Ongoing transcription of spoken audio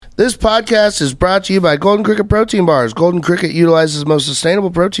This podcast is brought to you by Golden Cricket Protein Bars. Golden Cricket utilizes the most sustainable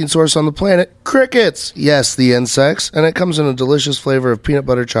protein source on the planet, crickets. Yes, the insects. And it comes in a delicious flavor of peanut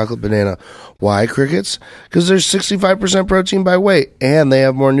butter chocolate banana. Why crickets? Because there's 65% protein by weight, and they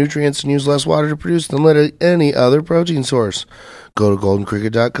have more nutrients and use less water to produce than literally any other protein source. Go to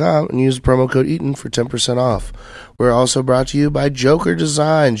goldencricket.com and use the promo code EATON for 10% off. We're also brought to you by Joker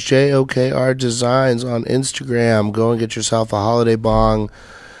Designs, Jokr Designs on Instagram. Go and get yourself a holiday bong.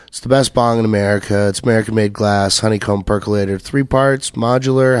 It's the best bong in America. It's American-made glass, honeycomb percolator, 3 parts,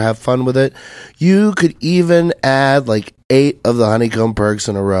 modular. Have fun with it. You could even add like 8 of the honeycomb perks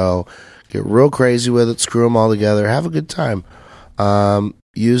in a row. Get real crazy with it. Screw them all together. Have a good time.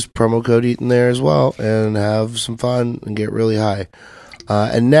 Use promo code EATON there as well and have some fun and get really high.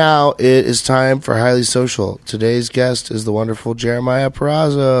 And now it is time for Highly Social. Today's guest is the wonderful Jeremiah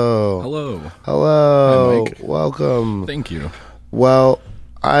Parazzo. Hello. Hi, Mike. Welcome. Thank you. Well,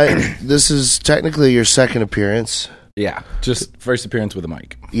 this is technically your second appearance. Yeah, just first appearance with a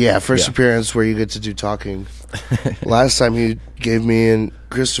mic. Yeah, first appearance where you get to do talking. Last time you gave me and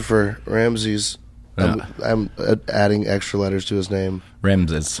Christopher Ramsey's. I'm adding extra letters to his name.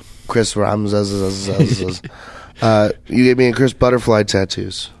 Ramses. Chris Ramses. You gave me and Chris butterfly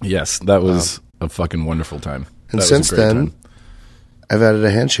tattoos. Yes, that was a fucking wonderful time. And since then, I've added a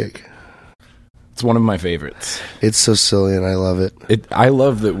handshake. It's one of my favorites. It's so silly and I love it. I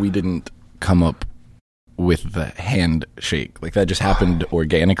love that we didn't come up with the handshake. Like that just happened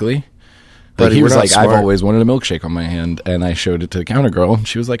organically. Like he was like, I've always wanted a milkshake on my hand, and I showed it to the counter girl, and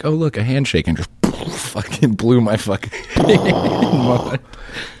she was like, oh, look, a handshake, and just fucking blew my fucking mind.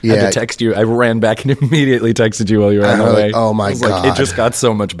 Yeah. I had to text you. I ran back and immediately texted you while you were on the way. Like, oh my God. Like, it just got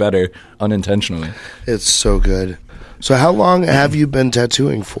so much better unintentionally. It's so good. So how long have you been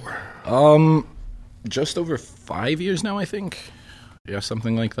tattooing for? Just over 5 years now, I think. Yeah,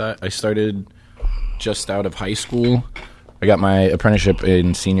 something like that. I started just out of high school. I got my apprenticeship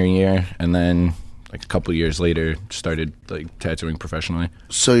in senior year, and then like a couple years later, started like tattooing professionally.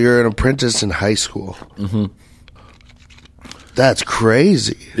 So you're an apprentice in high school. Mm-hmm. That's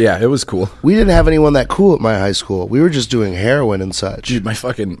crazy. Yeah, it was cool. We didn't have anyone that cool at my high school. We were just doing heroin and such. Dude, my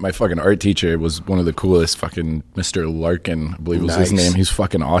fucking art teacher was one of the coolest. Fucking Mr. Larkin, I believe was his name. He's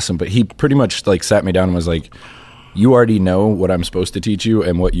fucking awesome. But he pretty much like sat me down and was like, "You already know what I'm supposed to teach you,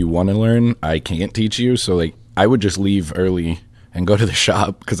 and what you want to learn, I can't teach you. So like, I would just leave early and go to the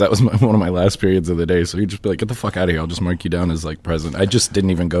shop," because that was one of my last periods of the day. So he'd just be like, "Get the fuck out of here. I'll just mark you down as like present." I just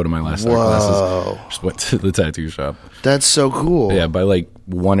didn't even go to my last art classes. Just went to the tattoo shop. That's so cool. Yeah, by like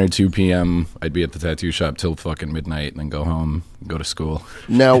 1 or 2 p.m., I'd be at the tattoo shop till fucking midnight and then go home, go to school.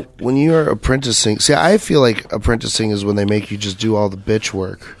 Now, when you're apprenticing, see, I feel like apprenticing is when they make you just do all the bitch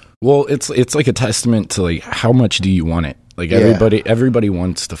work. Well, it's like a testament to like how much do you want it? Like everybody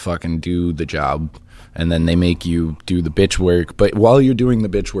wants to fucking do the job. And then they make you do the bitch work. But while you're doing the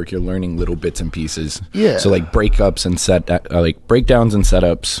bitch work, you're learning little bits and pieces. Yeah. So like breakdowns and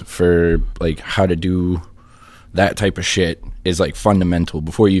setups for like how to do that type of shit is like fundamental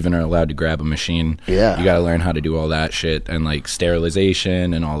before you even are allowed to grab a machine. Yeah. You got to learn how to do all that shit and like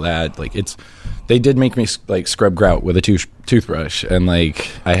sterilization and all that. Like they did make me like scrub grout with a toothbrush, and like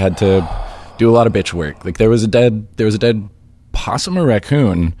I had to do a lot of bitch work. Like there was a dead possum or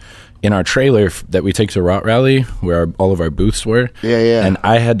raccoon in our trailer that we take to Rot Rally, where all of our booths were. Yeah. And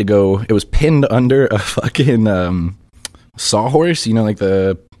I had to go, it was pinned under a fucking sawhorse, you know, like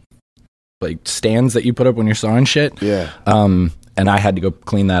the like stands that you put up when you're sawing shit. Yeah. And I had to go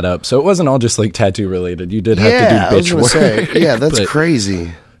clean that up. So it wasn't all just like tattoo related. You did have to do bitch work. Yeah, that's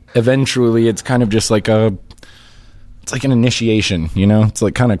crazy. Eventually it's kind of just like it's like an initiation, you know? It's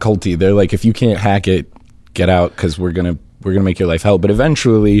like kind of culty. They're like, if you can't hack it, get out, because we're gonna make your life hell. But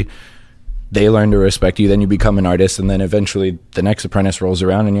eventually they learn to respect you, then you become an artist, and then eventually the next apprentice rolls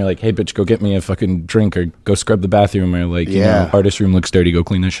around and you're like, hey bitch, go get me a fucking drink, or go scrub the bathroom, or like, you know, artist room looks dirty, go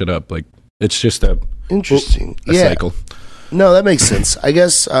clean this shit up. Like, it's just a cycle. No, that makes sense. I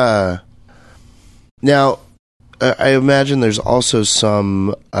guess now I imagine there's also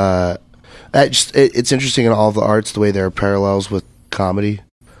some it's interesting in all of the arts the way there are parallels with comedy.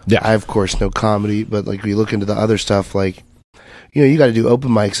 Yeah, I of course know comedy, but like we look into the other stuff, like, you know, you got to do open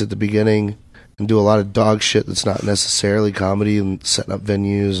mics at the beginning and do a lot of dog shit that's not necessarily comedy, and setting up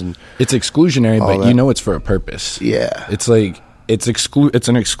venues, and it's exclusionary, but you know it's for a purpose. Yeah, it's like it's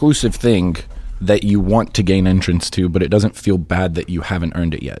an exclusive thing that you want to gain entrance to, but it doesn't feel bad that you haven't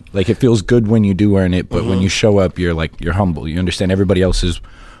earned it yet. Like, it feels good when you do earn it, but when you show up, you're humble. You understand everybody else has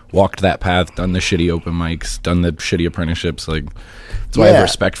walked that path, done the shitty open mics, done the shitty apprenticeships. Like, that's why I have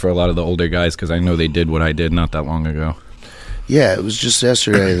respect for a lot of the older guys, because I know they did what I did not that long ago. Yeah, it was just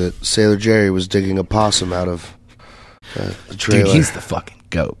yesterday that Sailor Jerry was digging a possum out of the trailer. Dude, he's the fucking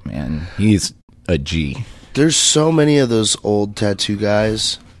goat, man. He's a G. There's so many of those old tattoo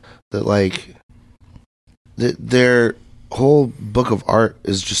guys that, like, their whole book of art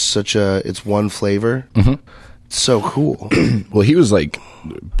is just it's one flavor. Mm-hmm. It's so cool. Well, he was like,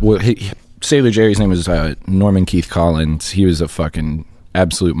 Sailor Jerry's name is Norman Keith Collins. He was a fucking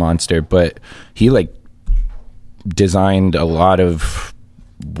absolute monster, but he, like, designed a lot of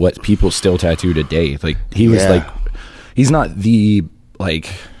what people still tattoo today. Like, he was like, he's not the,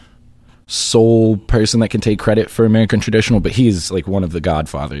 like, sole person that can take credit for American traditional, but he's like one of the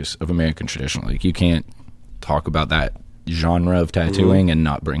godfathers of American traditional. Like, you can't talk about that genre of tattooing and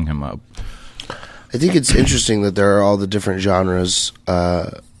not bring him up. I think it's interesting that there are all the different genres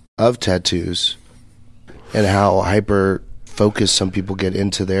of tattoos and how hyper focused some people get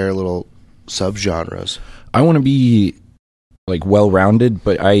into their little subgenres. I want to be, like, well-rounded,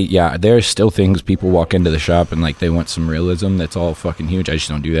 but there are still things people walk into the shop and, like, they want some realism that's all fucking huge. I just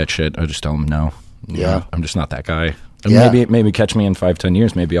don't do that shit. I just tell them no. You know, I'm just not that guy. And maybe catch me in 5-10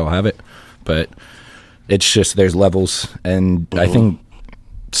 years, maybe I'll have it. But it's just, there's levels, and I think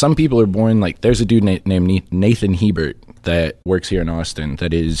some people are born, like, there's a dude named Nathan Hebert that works here in Austin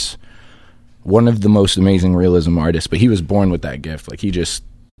that is one of the most amazing realism artists, but he was born with that gift. Like, he just,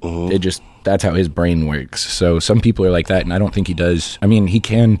 that's how his brain works. So some people are like that, and I don't think he does. I mean, he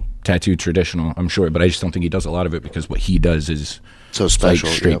can tattoo traditional, I'm sure, but I just don't think he does a lot of it, because what he does is so special,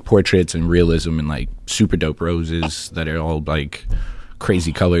 like straight portraits and realism and, like, super dope roses that are all, like,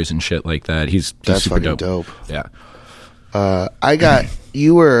 crazy colors and shit like that. He's that's super fucking dope. Yeah.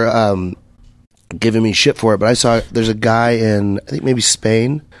 You were giving me shit for it, but I saw there's a guy in, I think maybe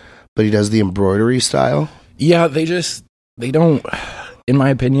Spain, but he does the embroidery style. Yeah, they don't, in my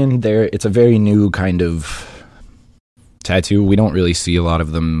opinion, it's a very new kind of tattoo. We don't really see a lot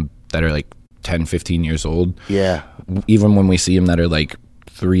of them that are like 10, 15 years old. Yeah. Even when we see them that are like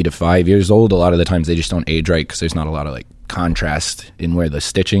 3 to 5 years old, a lot of the times they just don't age right because there's not a lot of, like, contrast in where the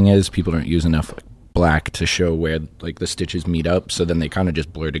stitching is. People don't use enough, like, black to show where, like, the stitches meet up, so then they kind of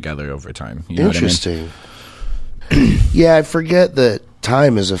just blur together over time. You know Interesting. What I mean? Yeah, I forget that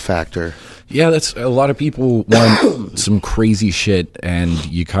time is a factor. Yeah, that's a lot of people want some crazy shit, and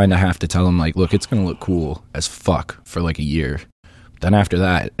you kind of have to tell them, like, look, it's going to look cool as fuck for like a year. Then after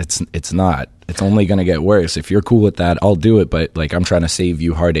that, it's not. It's only going to get worse. If you're cool with that, I'll do it, but, like, I'm trying to save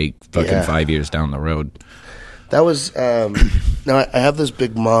you heartache fucking 5 years down the road. That was, now I have this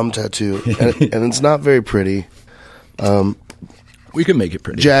big mom tattoo, and it's not very pretty. We can make it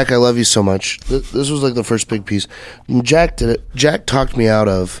pretty. Jack, I love you so much. This was like the first big piece. And Jack did it. Jack talked me out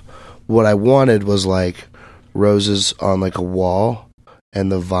of what I wanted was, like, roses on, like, a wall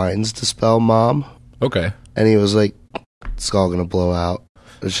and the vines to spell mom. Okay. And he was like, it's all going to blow out.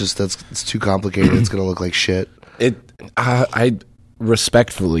 It's just, it's too complicated. It's going to look like shit. I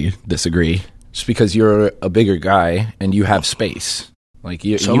respectfully disagree. Just because you're a bigger guy and you have space. Like,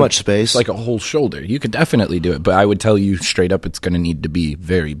 much space. Like a whole shoulder. You could definitely do it, but I would tell you straight up it's going to need to be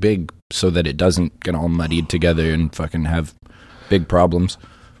very big so that it doesn't get all muddied together and fucking have big problems.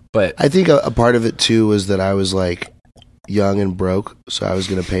 But I think a part of it, too, was that I was, like, young and broke, so I was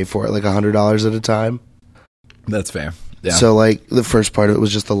going to pay for it, like, $100 at a time. That's fair. Yeah. So, like, the first part of it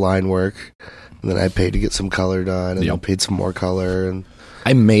was just the line work, and then I paid to get some color done, and then paid some more color, and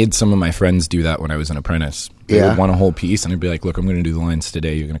I made some of my friends do that when I was an apprentice. They would want a whole piece, and I'd be like, look, I'm going to do the lines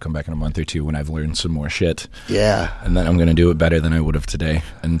today. You're going to come back in a month or two when I've learned some more shit. Yeah. And then I'm going to do it better than I would have today.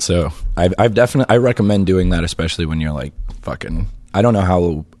 And so I've definitely, I recommend doing that, especially when you're, like, fucking, I don't know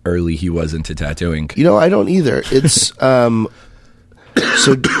how early he was into tattooing. You know, I don't either. It's, so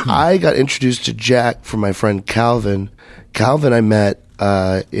I got introduced to Jack from my friend Calvin. Calvin I met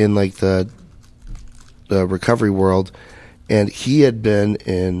in, like, the recovery world. And he had been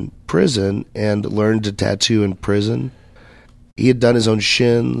in prison and learned to tattoo in prison. He had done his own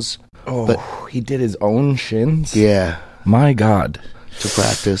shins. Oh, but he did his own shins? Yeah. My God. To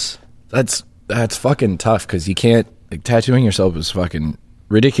practice. That's fucking tough because you can't, like, tattooing yourself is fucking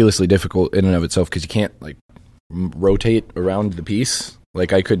ridiculously difficult in and of itself because you can't, like, rotate around the piece.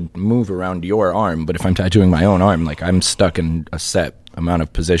 Like, I could move around your arm, but if I'm tattooing my own arm, like, I'm stuck in a set amount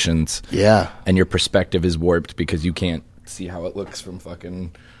of positions. Yeah. And your perspective is warped because you can't see how it looks from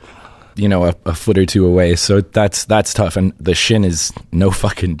fucking, you know, a foot or two away. So that's tough. And the shin is no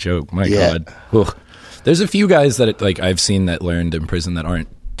fucking joke. My God. Ugh. There's a few guys that, like, I've seen that learned in prison that aren't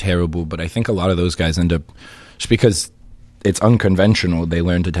terrible, but I think a lot of those guys end up, just because it's unconventional, they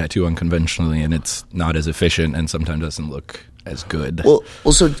learn to tattoo unconventionally, and it's not as efficient and sometimes doesn't look as good. Well,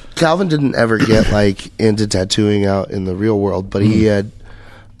 so Calvin didn't ever get like into tattooing out in the real world, but he had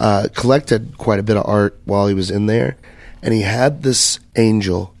collected quite a bit of art while he was in there, and he had this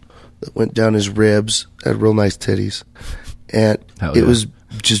angel that went down his ribs, had real nice titties, and it was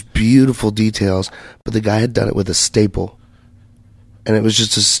just beautiful details. But the guy had done it with a staple, and it was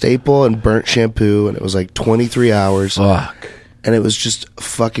just a staple and burnt shampoo, and it was like 23 hours. Fuck. And it was just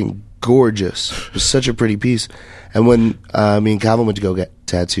fucking gorgeous. It was such a pretty piece. And when me and Calvin went to go get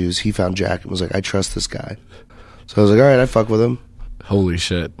tattoos, he found Jack and was like, I trust this guy. So I was like, all right, I fuck with him. Holy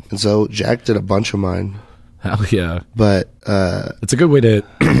shit. And so Jack did a bunch of mine. Hell yeah. But it's a good way to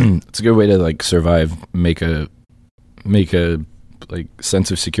it's a good way to like survive, make a like sense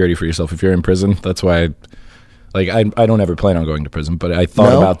of security for yourself if you're in prison. That's why I don't ever plan on going to prison, but I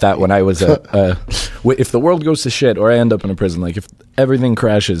thought about that when I was if the world goes to shit or I end up in a prison, like if everything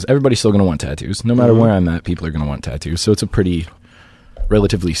crashes, everybody's still going to want tattoos. No matter where I'm at, people are going to want tattoos. So it's a pretty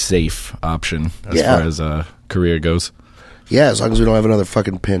relatively safe option as far as career goes. Yeah, as long as we don't have another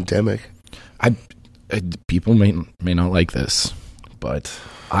fucking pandemic. People may not like this, but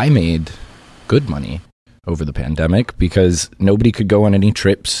I made good money over the pandemic because nobody could go on any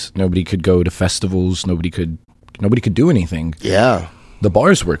trips, nobody could go to festivals, nobody could do anything. Yeah. The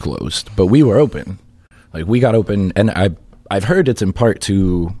bars were closed, but we were open. Like we got open, and I've heard it's in part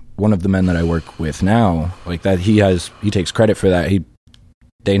to one of the men that I work with now, like that he takes credit for that.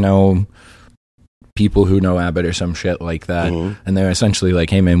 They know people who know Abbott or some shit like that, and they're essentially like,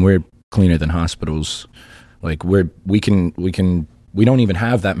 hey man, we're cleaner than hospitals. Like we don't even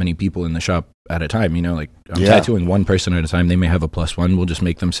have that many people in the shop at a time, you know, like I'm tattooing one person at a time. They may have a +1. We'll just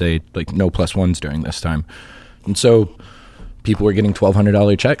make them say like no +1s during this time. And so people were getting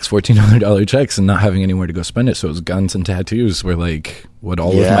 $1,200 checks, $1,400 checks, and not having anywhere to go spend it. So it was guns and tattoos were like what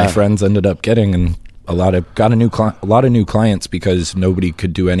all of my friends ended up getting, and a lot of new clients because nobody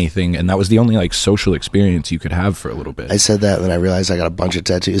could do anything, and that was the only like social experience you could have for a little bit. I said that, and then I realized I got a bunch of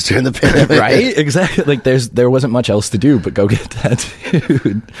tattoos during the pandemic. Right? Exactly. Like there wasn't much else to do but go get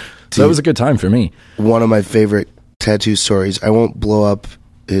tattooed. So it was a good time for me. One of my favorite tattoo stories. I won't blow up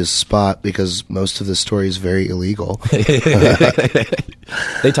his spot because most of the story is very illegal.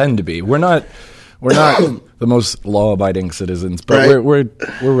 They tend to be. We're not the most law-abiding citizens, but we're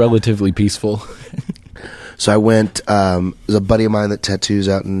relatively peaceful. So I went. There's a buddy of mine that tattoos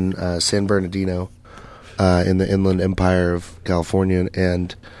out in San Bernardino, in the Inland Empire of California,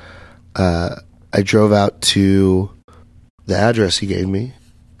 and I drove out to the address he gave me,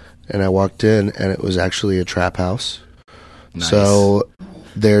 and I walked in, and it was actually a trap house. Nice. So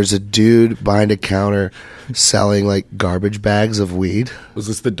there's a dude behind a counter selling like garbage bags of weed. Was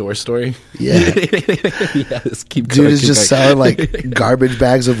this the door story? Yeah. Yes, keep going. Dude is just selling like garbage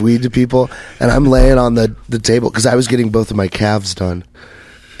bags of weed to people, and I'm laying on the table because I was getting both of my calves done,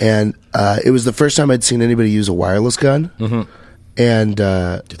 and it was the first time I'd seen anybody use a wireless gun. And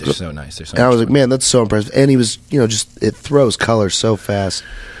dude, they're so nice. And I was like, man, that's so impressive. And he was, just it throws color so fast.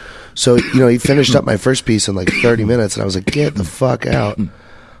 So he finished up my first piece in like 30 minutes, and I was like, get the fuck out.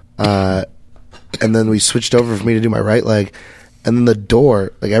 And then we switched over for me to do my right leg, and then the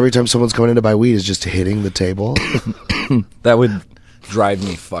door, like every time someone's coming in to buy weed, is just hitting the table. That would drive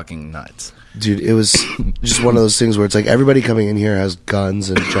me fucking nuts. Dude, it was just one of those things where it's like everybody coming in here has guns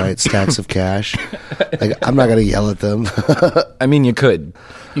and giant stacks of cash. Like, I'm not gonna yell at them. I mean, you could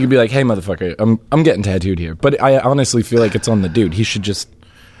be like, hey motherfucker, I'm getting tattooed here. But I honestly feel like it's on the dude. He should just,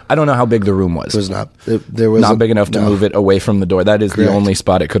 I don't know how big the room was. It was not. There was not big enough to move it away from the door. That is the only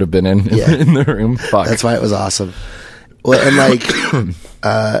spot it could have been in the room. Fuck. That's why it was awesome. Well, and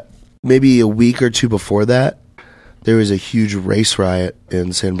like maybe a week or two before that, there was a huge race riot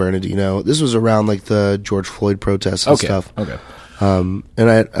in San Bernardino. This was around like the George Floyd protests and stuff. Okay. And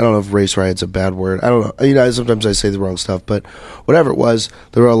I don't know if race riot's a bad word. I don't know. Sometimes I say the wrong stuff, but whatever it was,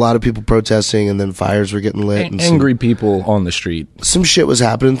 there were a lot of people protesting, and then fires were getting lit. And angry people on the street. Some shit was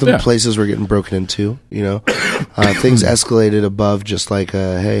happening. Some places were getting broken into, Things escalated above just like,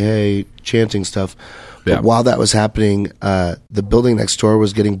 hey, chanting stuff. But while that was happening, the building next door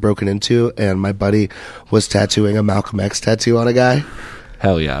was getting broken into, and my buddy was tattooing a Malcolm X tattoo on a guy.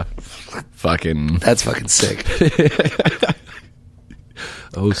 Hell yeah. That's fucking sick.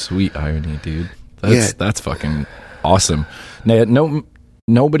 Oh, sweet irony, dude. That's fucking awesome. Now,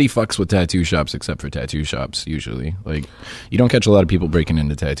 nobody fucks with tattoo shops except for tattoo shops, usually. Like, you don't catch a lot of people breaking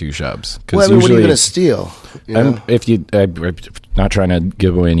into tattoo shops. Well, what are you going to steal? I'm not trying to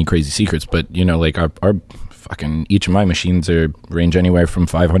give away any crazy secrets, but, like, our fucking, each of my machines range anywhere from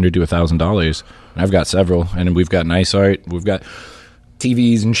 $500 to $1,000. And I've got several, and we've got nice art.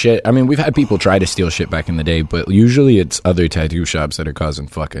 TVs and shit. I mean, we've had people try to steal shit back in the day, but usually it's other tattoo shops that are causing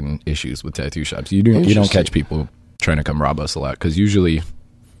fucking issues with tattoo shops. You don't catch people trying to come rob us a lot, because usually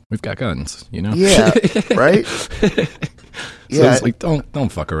we've got guns, you know? Yeah, right? So it's like, don't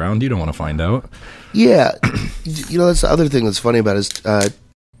fuck around. You don't want to find out. Yeah. You know, that's the other thing that's funny about it is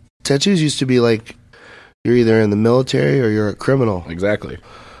tattoos used to be like, you're either in the military or you're a criminal. Exactly.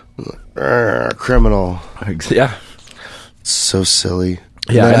 Criminal. Yeah. So silly.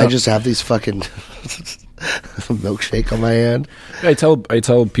 Yeah. I just have these fucking milkshake on my hand. I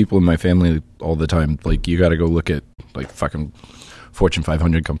tell people in my family all the time, like, you got to go look at, like, fucking Fortune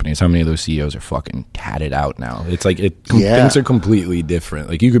 500 companies. How many of those CEOs are fucking tatted out now? It's like things are completely different.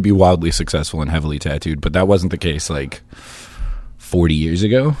 Like, you could be wildly successful and heavily tattooed, but that wasn't the case like 40 years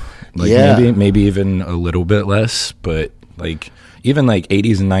ago. Like, maybe even a little bit less, but like even like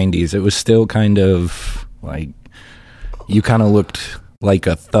 80s and 90s, it was still kind of like you kind of looked like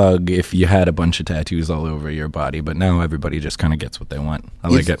a thug if you had a bunch of tattoos all over your body. But now everybody just kind of gets what they want. I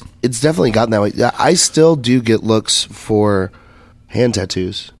like it. It's definitely gotten that way. I still do get looks for hand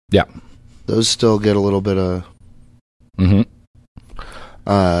tattoos. Yeah. Those still get a little bit of... Mm-hmm.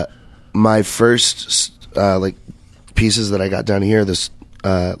 My first, like, pieces that I got down here, this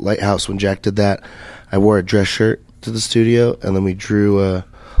lighthouse, when Jack did that, I wore a dress shirt to the studio, and then we drew a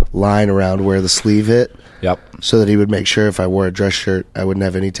line around where the sleeve hit. Yep. So that he would make sure if I wore a dress shirt, I wouldn't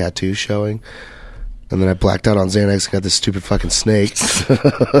have any tattoos showing. And then I blacked out on Xanax and got this stupid fucking snake.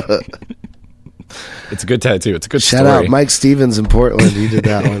 It's a good tattoo. It's a good Shout story. out Mike Stevens in Portland. He did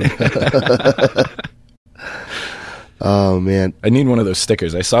that one. Oh, man. I need one of those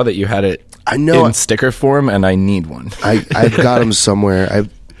stickers. I saw that you had it in sticker form, and I need one. I've got them somewhere.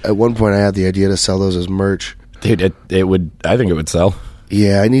 At one point, I had the idea to sell those as merch. Dude, it would. I think it would sell.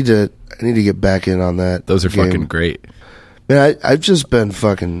 Yeah, I need to get back in on that. Those are fucking great. Man, I've just been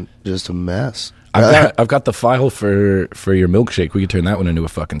fucking just a mess. I've got the file for your milkshake. We could turn that one into a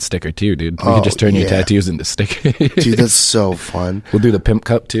fucking sticker too, dude. We could just turn your tattoos into stickers. Dude, that's so fun. We'll do the pimp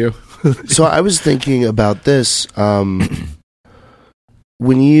cup too. So I was thinking about this. When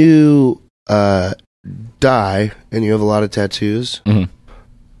you die and you have a lot of tattoos, mm-hmm.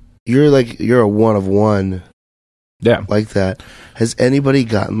 you're a one of one. Yeah. Like that. Has anybody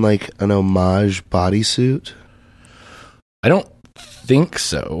gotten like an homage bodysuit? I don't think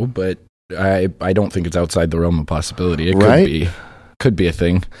so, but I don't think it's outside the realm of possibility. It could be a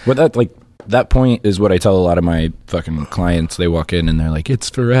thing. But that point is what I tell a lot of my fucking clients. They walk in and they're like, "It's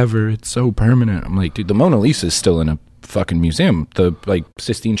forever. It's so permanent." I'm like, dude, the Mona Lisa is still in a fucking museum. The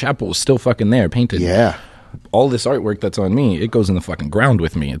Sistine Chapel is still fucking there, painted. Yeah. All this artwork that's on me, it goes in the fucking ground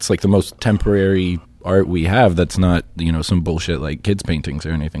with me. It's like the most temporary art we have that's not, some bullshit like kids paintings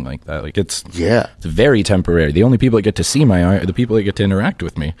or anything like that. Like it's very temporary. The only people that get to see my art are the people that get to interact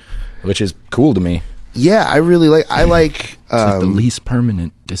with me, which is cool to me. Yeah, I really like it's like the least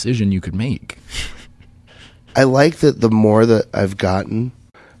permanent decision you could make. I like that the more that I've gotten,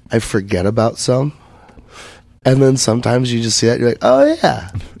 I forget about some. And then sometimes you just see that, you're like, oh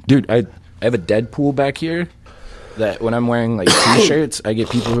yeah. Dude, I have a Deadpool back here that when I'm wearing like t-shirts, I get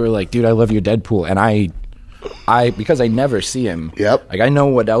people who are like, dude, I love your Deadpool. And I because I never see him. Yep. Like I know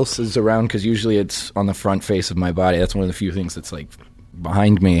what else is around because usually it's on the front face of my body. That's one of the few things that's like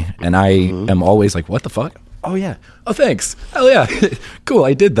behind me. And I am always like, what the fuck? Oh yeah. Oh thanks. Hell yeah. Cool.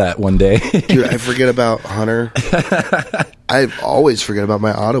 I did that one day. Dude, I forget about Hunter. I always forget about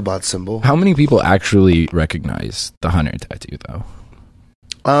my Autobot symbol. How many people actually recognize the Hunter tattoo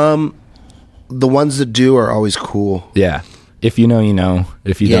though? The ones that do are always cool. Yeah. If you know, you know.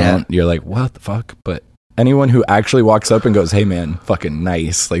 If you don't, you're like, what the fuck? But anyone who actually walks up and goes, hey man, fucking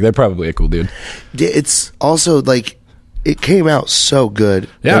nice. Like they're probably a cool dude. It's also like, it came out so good.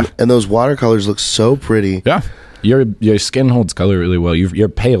 Yeah. And those watercolors look so pretty. Yeah. Your skin holds color really well. You're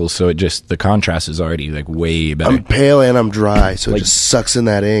pale, so it just, the contrast is already like way better. I'm pale and I'm dry, so it just sucks in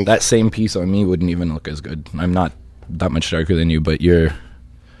that ink. That same piece on me wouldn't even look as good. I'm not that much darker than you, but you're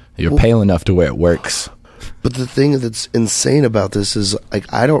pale enough to where it works. But the thing that's insane about this is,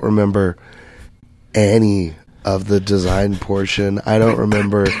 like, I don't remember any of the design portion. I don't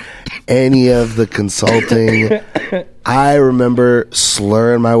remember any of the consulting. I remember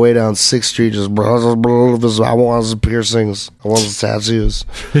slurring my way down 6th Street, just, I want some piercings. I want some tattoos.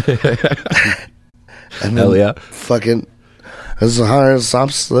 And hell yeah. Fucking, this is 100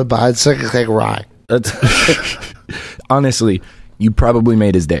 something, but I'd take a ride. That's honestly, you probably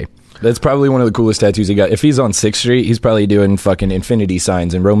made his day. That's probably one of the coolest tattoos he got. If he's on 6th Street, he's probably doing fucking infinity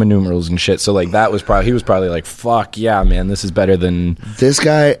signs and Roman numerals and shit. So like he was probably like, fuck yeah, man, this is better than this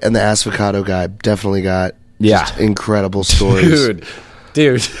guy. And the Asfacado guy definitely got just incredible stories. Dude,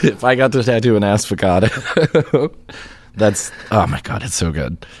 Dude, if I got to tattoo an asfacado, that's, oh my God, it's so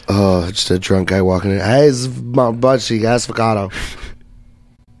good. Oh, just a drunk guy walking in. Hey, this is my butt cheek, asfacado.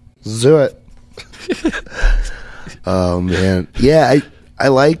 Let's do it. Oh, man. Yeah, I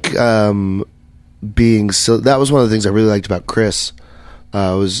like being so. That was one of the things I really liked about Chris.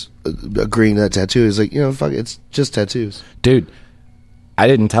 Was agreeing to that tattoo. He's like, fuck it, it's just tattoos. Dude, I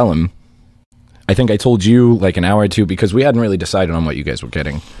didn't tell him. I think I told you like an hour or two because we hadn't really decided on what you guys were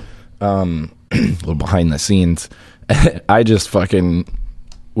getting. A little behind the scenes. I just fucking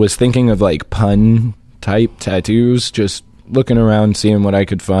was thinking of like pun type tattoos, just looking around, seeing what I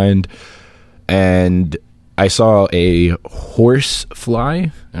could find. And I saw a horse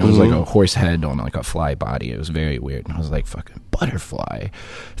fly, and it was like a horse head on like a fly body. It was very weird. And I was like, fucking butterfly.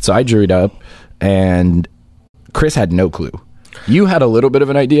 So I drew it up, and Chris had no clue. You had a little bit of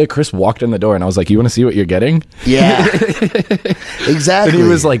an idea. Chris walked in the door, and I was like, you want to see what you're getting? Yeah. Exactly. And he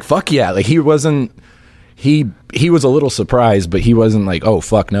was like, fuck yeah. Like, he wasn't, he was a little surprised, but he wasn't like, oh,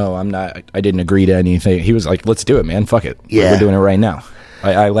 fuck, no, I'm not, I didn't agree to anything. He was like, let's do it, man. Fuck it. Yeah. We're doing it right now.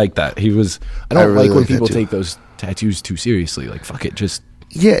 I like that. He was, I don't really like when like people that too. take those tattoos too seriously. Like, fuck it. Just,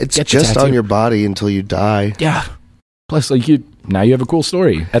 yeah, it's get the just tattoo. on your body until you die. yeah. Plus, like, now you have a cool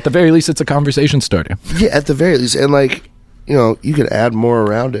story. At the very least, it's a conversation starter. Yeah, at the very least. And like, you could add more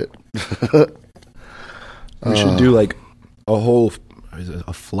around it. We should do like a whole, is it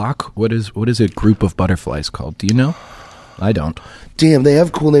a flock? What is a group of butterflies called? Do you know? I don't. Damn, they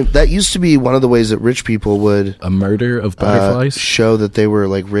have cool names. That used to be one of the ways that rich people would A murder of butterflies? show that they were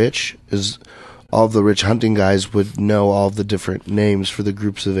like rich. Is all of the rich hunting guys would know all of the different names for the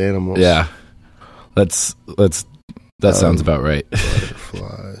groups of animals. Yeah. That sounds about right.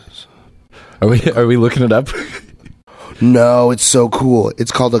 Butterflies. Are we looking it up? No, it's so cool.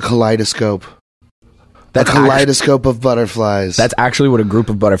 It's called a kaleidoscope. That's a kaleidoscope of butterflies. That's actually what a group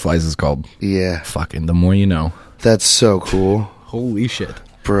of butterflies is called. Yeah. Fucking the more you know. That's so cool. Holy shit.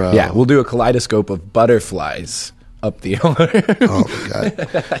 Bro. Yeah, we'll do a kaleidoscope of butterflies up the arm. Oh my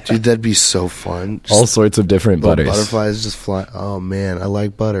God. Dude, that'd be so fun. All sorts of different butters. Butterflies just fly. Oh man, I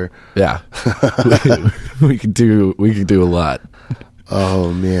like butter. Yeah. we could do a lot.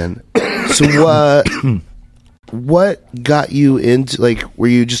 Oh man. So what got you into, like, were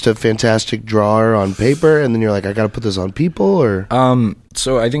you just a fantastic drawer on paper and then you're like, I got to put this on people, or?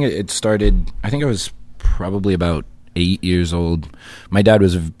 So I think it started, I think I was probably about 8 years old. My dad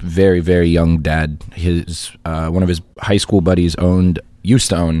was a very, very young dad. His one of his high school buddies used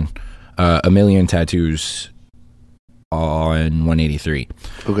to own a million tattoos on 183.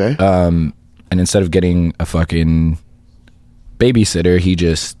 Okay. And instead of getting a fucking babysitter, he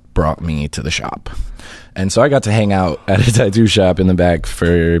just brought me to the shop. And so I got to hang out at a tattoo shop in the back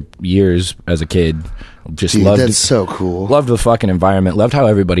for years as a kid. Just Dude, loved that's so cool. Loved the fucking environment. Loved how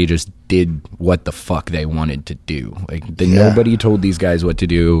everybody just did what the fuck they wanted to do. Like, nobody told these guys what to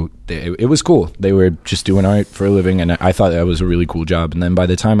do. It was cool. They were just doing art for a living, and I thought that was a really cool job. And then by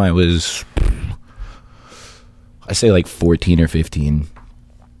the time I was, I say like 14 or 15,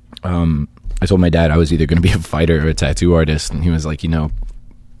 I told my dad I was either going to be a fighter or a tattoo artist, and he was like,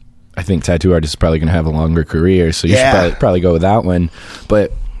 I think tattoo artist is probably going to have a longer career, so you should probably go with that one.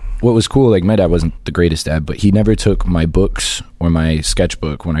 But what was cool, like, my dad wasn't the greatest dad, but he never took my books or my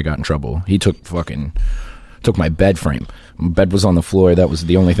sketchbook when I got in trouble. He took my bed frame. My bed was on the floor. That was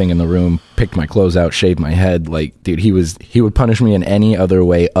the only thing in the room. Picked my clothes out, shaved my head. Like, dude, he would punish me in any other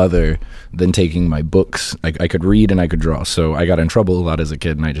way other than taking my books. Like, I could read and I could draw. So I got in trouble a lot as a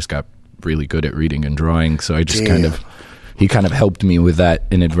kid, and I just got really good at reading and drawing. So I just he kind of helped me with that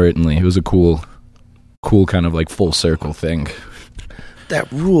inadvertently. It was a cool kind of like full circle thing.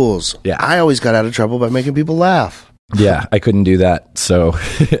 That rules. Yeah. I always got out of trouble by making people laugh. Yeah, I couldn't do that, so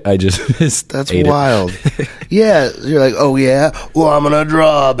I just That's ate wild. Yeah, you're like, oh yeah, well, I'm gonna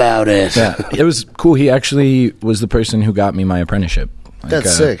draw about it. Yeah, it was cool. He actually was the person who got me my apprenticeship. Like,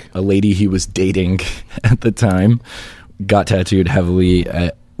 That's sick. A lady he was dating at the time got tattooed heavily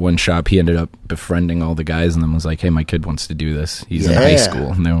at one shop. He ended up befriending all the guys and then was like, hey, my kid wants to do this. He's in high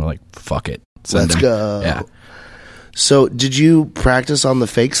school. And they were like, fuck it. Let's go. Yeah. So did you practice on the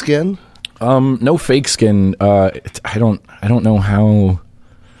fake skin? No fake skin. I don't know how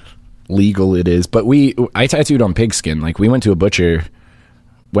legal it is, but I tattooed on pig skin. Like, we went to a butcher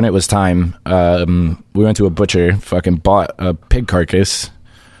when it was time. We went to a butcher, fucking bought a pig carcass,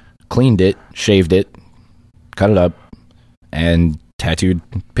 cleaned it, shaved it, cut it up, and tattooed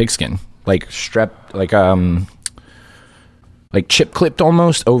pigskin, like strapped, like chip clipped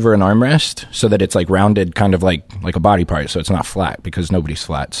almost over an armrest, so that it's like rounded, kind of like a body part, so it's not flat, because nobody's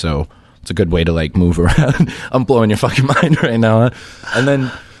flat. So it's a good way to like move around. I'm blowing your fucking mind right now, huh?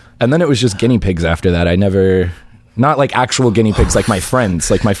 And then it was just guinea pigs after that. I never, not like actual guinea pigs, like my friends.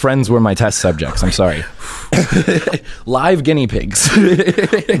 Like my friends were my test subjects. I'm sorry. Live guinea pigs.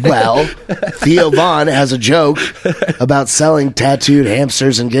 Well, Theo Vaughn has a joke about selling tattooed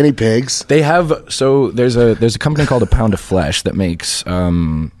hamsters and guinea pigs. They have, so there's a company called A Pound of Flesh that makes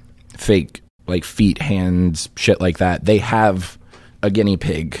fake like feet, hands, shit like that. They have a guinea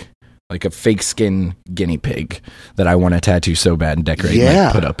pig, like a fake skin guinea pig that I want to tattoo so bad and decorate and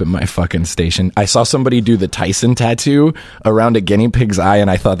like, put up in my fucking station. I saw somebody do the Tyson tattoo around a guinea pig's eye,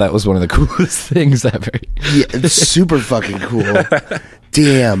 and I thought that was one of the coolest things ever. Yeah, it's super fucking cool.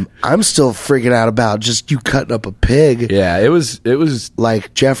 Damn, I'm still freaking out about just you cutting up a pig. Yeah, it was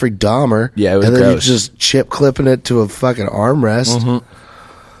like Jeffrey Dahmer. Yeah, it was and then gross. You just chip clipping it to a fucking armrest. Mm-hmm.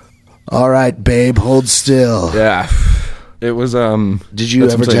 All right, babe, hold still. Yeah. It was Did you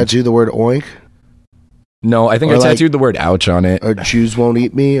ever tattoo the word oink? No, I think I tattooed the word ouch on it. Or Jews won't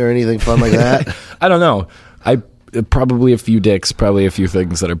eat me or anything fun like that? I don't know. I probably a few dicks, probably a few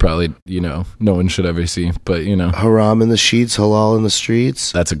things that are probably, no one should ever see, but Haram in the sheets, halal in the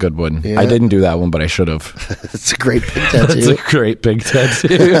streets. That's a good one. Yeah. I didn't do that one, but I should have. It's a great pig tattoo. It's a great pig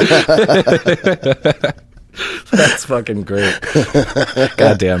tattoo. That's fucking great.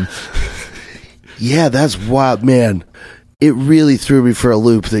 Goddamn. Yeah, that's wild, man. It really threw me for a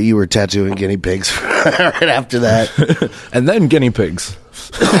loop that you were tattooing guinea pigs right after that. And then guinea pigs.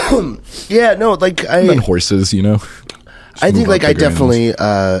 Yeah, no, like and then horses, I think like I definitely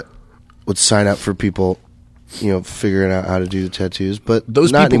would sign up for people, figuring out how to do the tattoos, but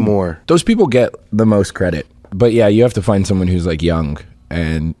not anymore. Those people get the most credit. But yeah, you have to find someone who's like young,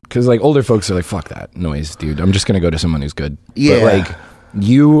 and because like older folks are like, fuck that noise, dude. I'm just gonna go to someone who's good. Yeah. But like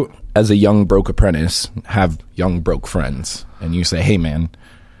you, as a young broke apprentice, have young broke friends, and you say, hey man,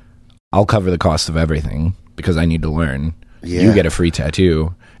 I'll cover the cost of everything because I need to learn. Yeah. You get a free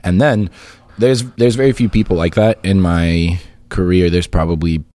tattoo. And then there's very few people like that in my career. There's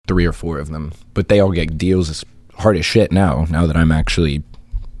probably 3 or 4 of them, but they all get deals as hard as shit now that I'm actually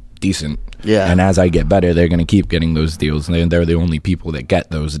decent. Yeah. And as I get better, they're going to keep getting those deals. And they're the only people that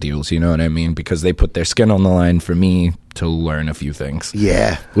get those deals, you know what I mean? Because they put their skin on the line for me to learn a few things.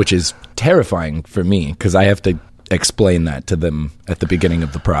 Yeah. Which is terrifying for me because I have to explain that to them at the beginning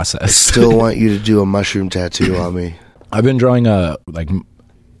of the process. I still want you to do a mushroom tattoo on me. I've been drawing like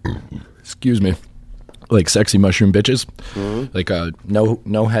sexy mushroom bitches. Mm-hmm. Like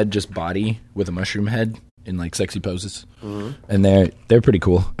no head, just body with a mushroom head in like sexy poses. Mm-hmm. And they're pretty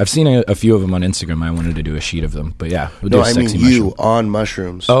cool. I've seen a few of them on Instagram. I wanted to do a sheet of them, but yeah, we'll do a sexy mushroom. You on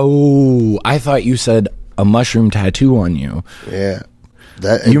mushrooms. Oh, I thought you said a mushroom tattoo on you. Yeah.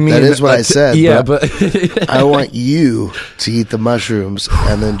 That is what I said. Yeah, but I want you to eat the mushrooms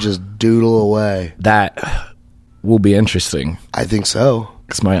and then just doodle away. That will be interesting. I think so.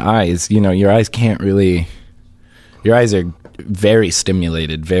 Because my eyes, your eyes can't really... Your eyes are very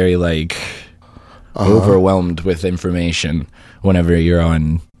stimulated, very like overwhelmed with information whenever you're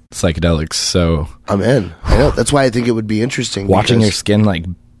on psychedelics. So I'm in. I know. That's why I think it would be interesting. Watching your skin like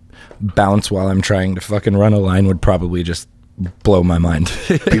bounce while I'm trying to fucking run a line would probably just blow my mind.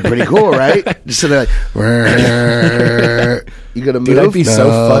 Be pretty cool, right? Just sort of like, you gonna move? Dude, I'd be so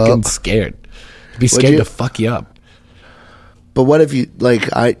fucking scared. I'd be scared to fuck you up. But what if you like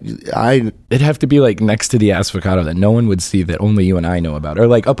it'd have to be like next to the avocado that no one would see, that only you and I know about, or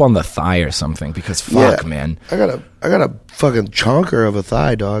like up on the thigh or something, because fuck, man. I got a fucking chonker of a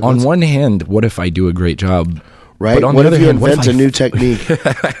thigh, dog. On one hand, what if I do a great job? Right? But on what the if other you hand, invent a new technique?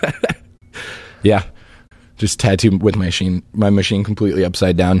 Yeah. Just tattoo with my machine completely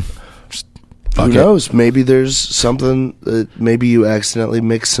upside down. Who knows? Maybe there's something that maybe you accidentally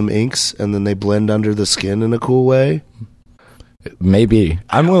mix some inks and then they blend under the skin in a cool way. Maybe.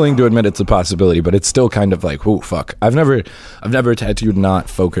 I'm willing to admit it's a possibility, but it's still kind of like, oh fuck. I've never tattooed not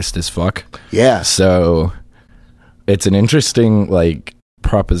focused as fuck. Yeah. So it's an interesting like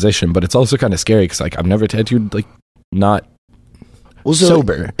proposition, but it's also kind of scary because like I've never tattooed like not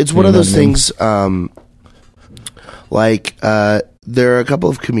sober. It's one of those things. There are a couple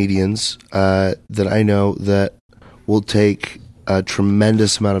of comedians that I know that will take a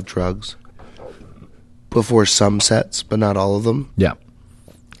tremendous amount of drugs before some sets, but not all of them. Yeah.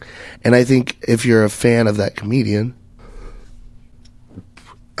 And I think if you're a fan of that comedian,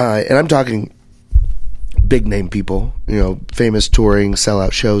 and I'm talking big name people, famous touring,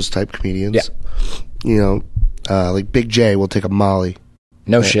 sellout shows type comedians. Yeah. Like Big J will take a Molly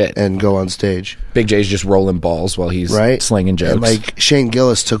No shit. And go on stage. Big J's just rolling balls while he's slinging jokes. And like Shane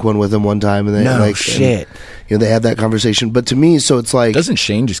Gillis took one with him one time, and they shit. And, they had that conversation. But to me, so it's like, doesn't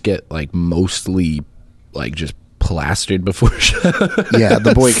Shane just get like mostly like just plastered before show? Yeah,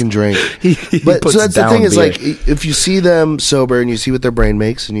 the boy can drink. But so that's the thing is, like, if you see them sober and you see what their brain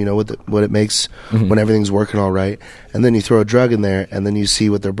makes, and you know what it makes when everything's working all right, and then you throw a drug in there, and then you see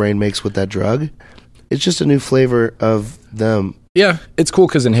what their brain makes with that drug, it's just a new flavor of them. Yeah, it's cool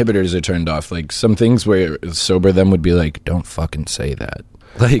because inhibitors are turned off. Like some things where sober them would be like, don't fucking say that.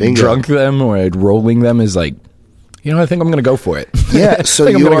 Like drunk them or rolling them is like, you know, I think I'm going to go for it. Yeah, so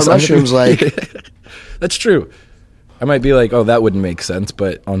you on mushrooms like... That's true. I might be like, oh, that wouldn't make sense,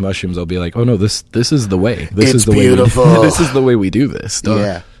 but on mushrooms I'll be like, oh no, this is the way. This is the beautiful. Way this is the way we do this. Duh.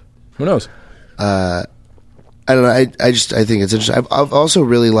 Yeah. Who knows? I don't know. I think it's interesting. I've also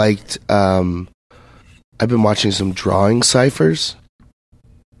really liked... I've been watching some drawing ciphers.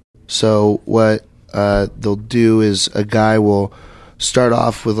 So what they'll do is a guy will start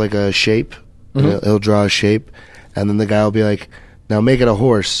off with like a shape. He'll draw a shape, and then the guy will be like, now make it a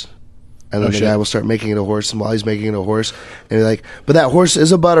horse. And then the guy will start making it a horse, and while he's making it a horse, and be like, but that horse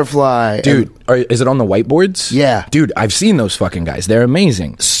is a butterfly. Dude, is it on the whiteboards? Yeah. Dude, I've seen those fucking guys. They're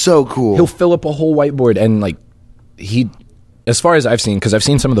amazing. So cool. He'll fill up a whole whiteboard, and like as far as I've seen, because I've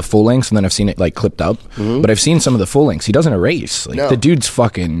seen some of the full lengths and then I've seen it like clipped up, but I've seen some of the full lengths. He doesn't erase. Like the dude's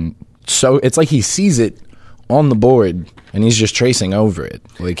fucking it's like he sees it on the board and he's just tracing over it.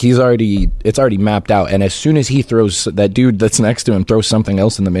 Like it's already mapped out. And as soon as he throws, that dude that's next to him throws something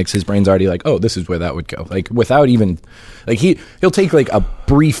else in the mix, his brain's already like, oh, this is where that would go. Like without even, like he'll take like a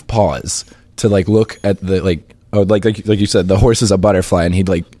brief pause to like look at the like you said, the horse is a butterfly, and he'd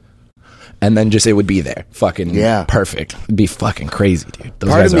like. And then just it would be there, fucking perfect. It'd be fucking crazy, dude.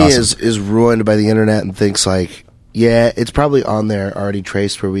 Those Part guys of me are awesome. is ruined by the internet and thinks like, yeah, it's probably on there already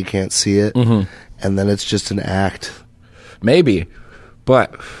traced where we can't see it, and then it's just an act. Maybe,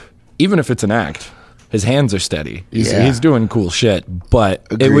 but even if it's an act, his hands are steady. He's doing cool shit, but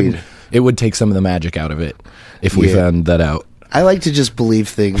it would take some of the magic out of it if we found that out. I like to just believe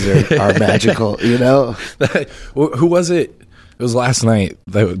things are magical, you know? Who was it? It was last night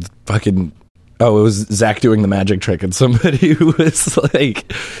that fucking... Oh, it was Zach doing the magic trick, and somebody who was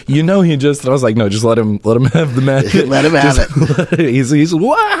like, you know, he just... I was like, no, just let him have the magic. Let him have it. He's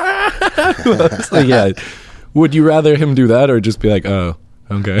wow! I was like, yeah. Would you rather him do that or just be like, oh,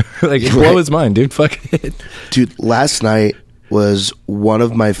 okay. Like, blow his mind, dude. Fuck it. Dude, last night was one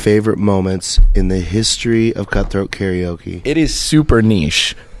of my favorite moments in the history of Cutthroat Karaoke. It is super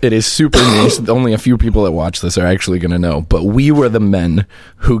niche. It is super niche. Only a few people that watch this are actually going to know. But we were the men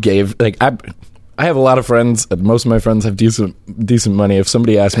who gave... Like, I have a lot of friends, and most of my friends have decent money. If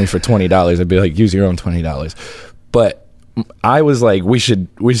somebody asked me for $20, I'd be like, use your own $20. But I was like, we should.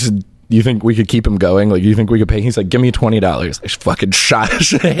 You think we could keep him going? Like, you think we could pay? He's like, give me $20. I fucking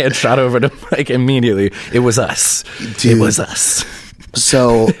shot over to him, like, immediately. It was us. Dude. It was us.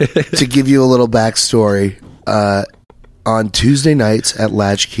 So, to give you a little backstory, on Tuesday nights at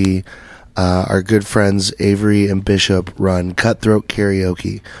Latchkey, our good friends Avery and Bishop run Cutthroat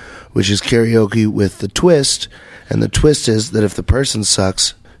Karaoke, which is karaoke with the twist. And the twist is that if the person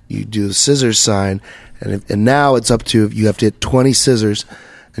sucks, you do the scissors sign. And now it's up to, you have to hit 20 scissors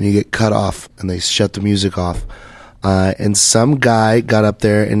and you get cut off, and they shut the music off. And some guy got up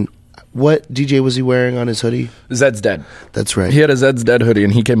there, and what DJ was he wearing on his hoodie? Zed's Dead. That's right. He had a Zed's Dead hoodie,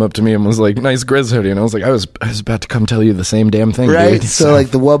 and he came up to me and was like, nice Grizz hoodie. And I was like, I was about to come tell you the same damn thing, right? Dude. So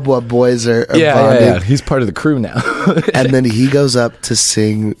like the Wub Wub boys are bonding. Yeah. He's part of the crew now. And then he goes up to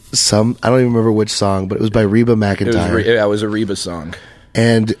sing some, I don't even remember which song, but it was by Reba McEntire. It was a Reba song.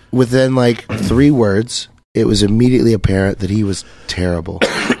 And within like 3 words, it was immediately apparent that he was terrible.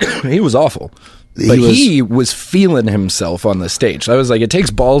 He was awful. But he was feeling himself on the stage. I was like, it takes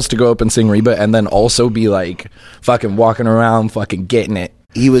balls to go up and sing Reba and then also be like fucking walking around, fucking getting it.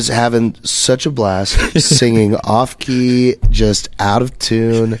 He was having such a blast singing off key, just out of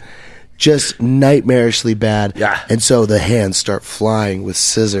tune, just nightmarishly bad. Yeah. And so the hands start flying with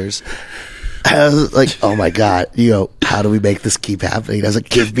scissors. I was like, oh my God, how do we make this keep happening? I was like,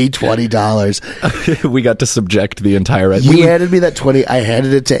 give me $20. We got to subject the entire... You handed me that 20. I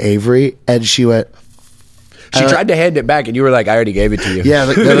handed it to Avery, and she went... She tried to hand it back, and you were like, I already gave it to you. Yeah,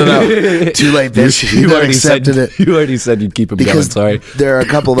 like, no. Too late, bitch. You already accepted it. You already said you'd keep him going, sorry. There are a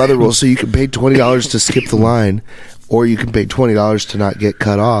couple of other rules. So you can pay $20 to skip the line, or you can pay $20 to not get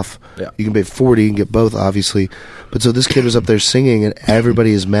cut off. Yeah. You can pay $40 and get both, obviously. But so this kid was up there singing, and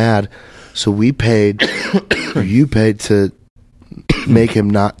everybody is mad. So we paid, or you paid to make him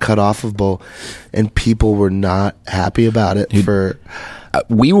not cut off of Bo, and people were not happy about it.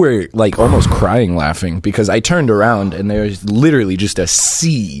 We were like almost crying laughing because I turned around and there was literally just a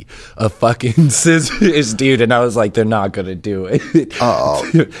sea of fucking scissors, dude. And I was like, they're not going to do it. Oh,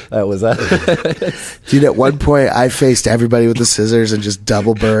 that was us. Dude, at one point I faced everybody with the scissors and just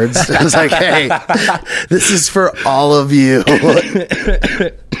double birds. I was like, hey, this is for all of you.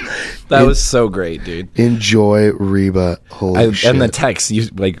 That was so great, dude. Enjoy Reba. Holy shit. And the text,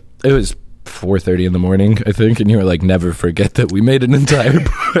 it was 4:30 in the morning, I think, and you were like, never forget that we made an entire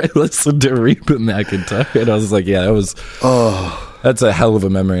listen to Reba McEntire. And I was like, yeah, that's a hell of a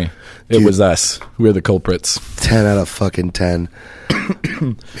memory. It was us. We're the culprits. 10 out of fucking 10.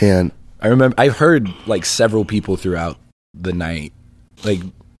 Man, I remember I heard like several people throughout the night, like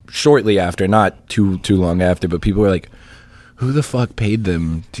shortly after, not too long after, but people were like, who the fuck paid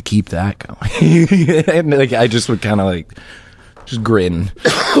them to keep that going? And like I just would kind of like just grin,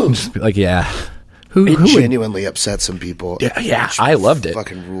 and just be like, yeah. Who genuinely upset some people. Yeah, I loved it.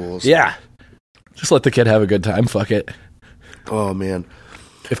 Fucking rules. Yeah, just let the kid have a good time. Fuck it. Oh man,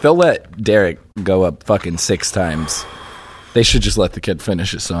 if they'll let Derek go up fucking 6 times, they should just let the kid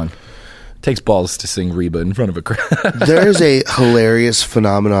finish his song. It takes balls to sing Reba in front of a crowd. There's a hilarious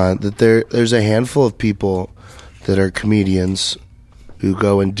phenomenon that there's a handful of people that are comedians who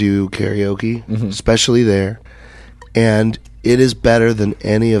go and do karaoke, especially there, and it is better than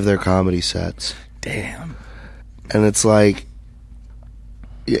any of their comedy sets. Damn. And it's like,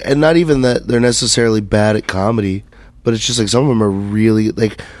 and not even that they're necessarily bad at comedy, but it's just like some of them are really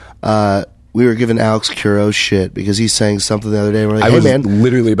like, we were giving Alex Curo shit because he sang something the other day. And we're like, hey man,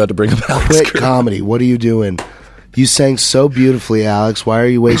 literally about to bring up Alex quit Curo. Comedy. What are you doing? You sang so beautifully, Alex. Why are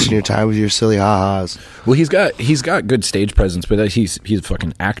you wasting your time with your silly ha-has? Well, he's got good stage presence, but he's a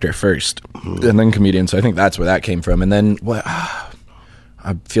fucking actor first, and then comedian. So I think that's where that came from. And then what?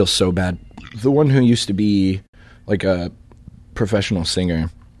 I feel so bad. The one who used to be like a professional singer.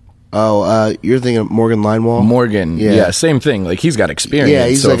 Oh, you're thinking of Morgan Linewall? Morgan, yeah, same thing. Like he's got experience. Yeah,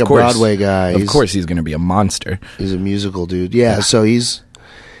 he's like a Broadway guy. Of course, he's going to be a monster. He's a musical dude. Yeah, so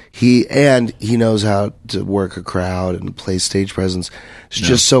he knows how to work a crowd and play stage presence. It's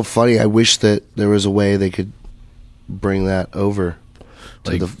just so funny. I wish that there was a way they could bring that over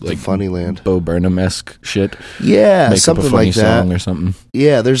to the funny land. Bo Burnham-esque shit. Yeah, make something up a funny like that. song or something.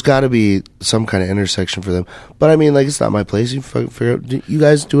 Yeah, there's got to be some kind of intersection for them. But I mean, like, it's not my place. You figure out. You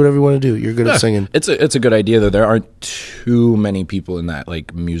guys do whatever you want to do. You're good at singing. It's a good idea though. There aren't too many people in that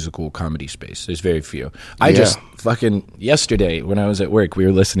like musical comedy space. There's very few. I just fucking yesterday when I was at work, we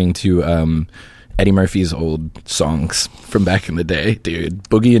were listening to Eddie Murphy's old songs from back in the day, dude.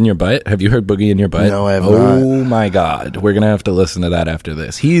 Boogie in Your Butt. Have you heard Boogie in Your Butt? No, I have not. Oh my God. We're going to have to listen to that after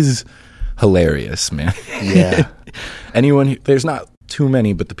this. He's hilarious, man. Yeah. There's not too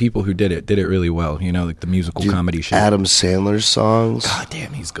many, but the people who did it really well. You know, like the musical comedy shit. Adam Sandler's songs. God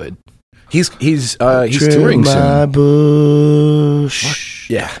damn, he's good. He's touring my soon. Bush.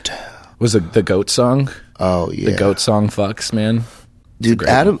 Yeah. Was it the Goat song? Oh, yeah. The Goat song fucks, man. Dude,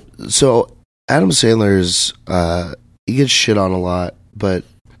 Adam Sandler's, he gets shit on a lot, but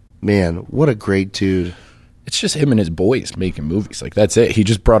man, what a great dude. It's just him and his boys making movies. Like, that's it. He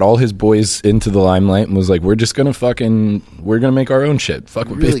just brought all his boys into the limelight and was like, we're going to make our own shit. Fuck,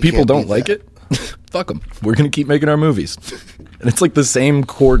 really if people don't like it, fuck them. We're going to keep making our movies. And it's like the same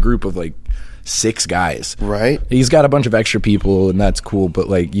core group of like 6 guys. Right. He's got a bunch of extra people and that's cool, but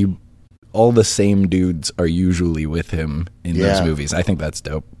like all the same dudes are usually with him in those movies. I think that's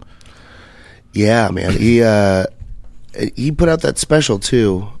dope. Yeah, man. He put out that special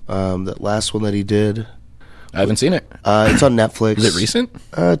too. That last one that he did. I haven't seen it. It's on Netflix. Is it recent?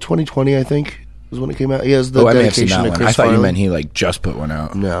 2020, I think, is when it came out. He has the I may have seen that dedication to one. Chris I thought Farley. you meant he like just put one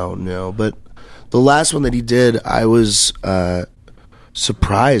out. No. But the last one that he did, I was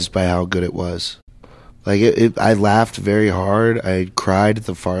surprised by how good it was. Like I laughed very hard. I cried at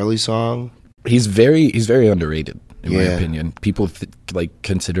the Farley song. He's very underrated in my opinion. People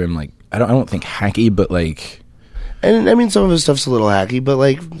consider him like I don't think hacky, but like, and I mean some of his stuff's a little hacky, but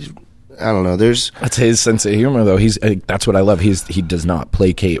like I don't know. That's his sense of humor though. That's what I love. He does not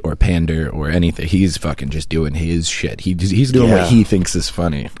placate or pander or anything. He's fucking just doing his shit. He's doing what he thinks is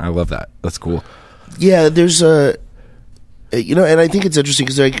funny. I love that. That's cool. Yeah, there's and I think it's interesting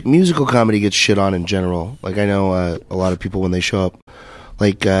because like musical comedy gets shit on in general. Like I know a lot of people when they show up,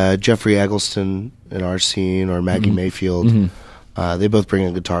 like Jeffrey Eggleston in our scene or Maggie Mayfield. They both bring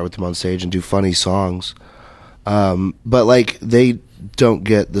a guitar with them on stage and do funny songs. But like they don't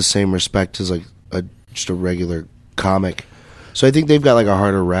get the same respect as like just a regular comic. So I think they've got like a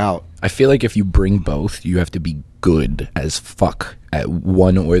harder route. I feel like if you bring both, you have to be good as fuck at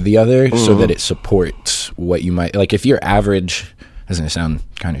one or the other, so that it supports what you might like. If you're average, this is gonna sound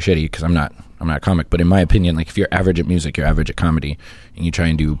kind of shitty because I'm not a comic, but in my opinion, like if you're average at music, you're average at comedy, and you try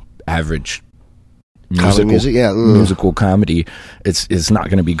and do average musical comedy, it's not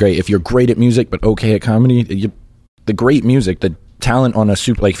going to be great. If you're great at music but okay at comedy, the great music, the talent on a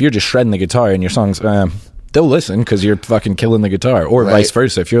super, like if you're just shredding the guitar and your songs, they'll listen because you're fucking killing the guitar, or vice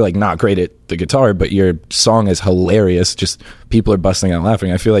versa. If you're like not great at the guitar but your song is hilarious, just people are busting out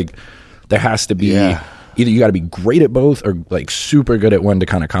laughing. I feel like there has to be either you got to be great at both or like super good at one to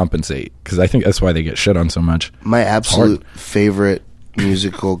kind of compensate, because I think that's why they get shit on so much. My absolute favorite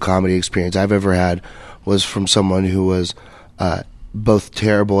musical comedy experience I've ever had was from someone who was both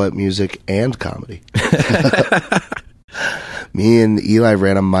terrible at music and comedy. Me and Eli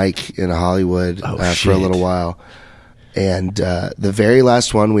ran a mic in Hollywood for a little while, and the very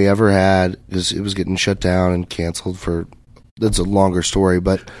last one we ever had, because it was getting shut down and canceled for, that's a longer story,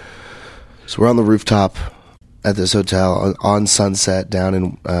 but so we're on the rooftop at this hotel on Sunset down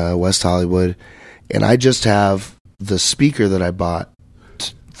in West Hollywood, and I just have the speaker that I bought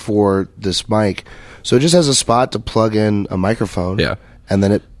for this mic, so it just has a spot to plug in a microphone, and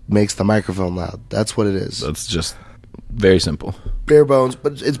then it makes the microphone loud. That's what it is. That's just very simple, bare bones,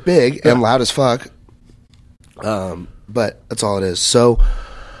 but it's big and loud as fuck. But that's all it is. So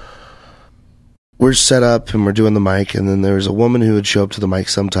we're set up and we're doing the mic, and then there's a woman who would show up to the mic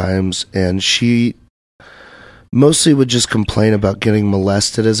sometimes, and she mostly would just complain about getting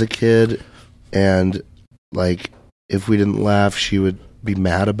molested as a kid, and like if we didn't laugh, she would be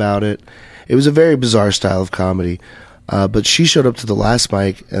mad about it. It was a very bizarre style of comedy. But she showed up to the last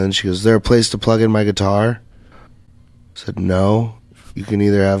mic, and then she goes, "Is there a place to plug in my guitar?" I said, "No, you can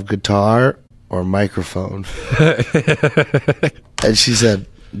either have guitar or microphone." And she said,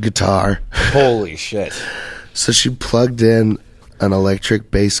 "Guitar." Holy shit. So she plugged in an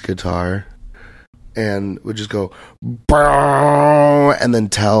electric bass guitar and would just go, "Bow," and then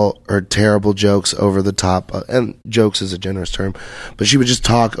tell her terrible jokes over the top. And jokes is a generous term, but she would just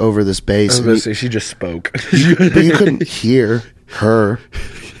talk over this bass. I was going to say, she just spoke. But you couldn't hear her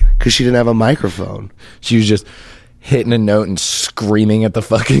because she didn't have a microphone. She was just hitting a note and screaming at the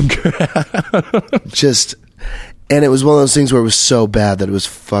fucking crowd. And it was one of those things where it was so bad that it was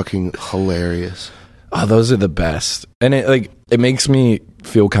fucking hilarious. Oh, those are the best. And it makes me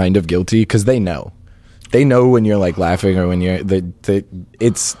feel kind of guilty because they know when you're like laughing, or when you're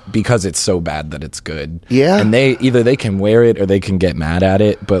it's because it's so bad that it's good. Yeah. And they can wear it or they can get mad at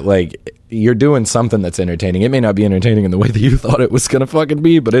it, but like you're doing something that's entertaining. It may not be entertaining in the way that you thought it was gonna fucking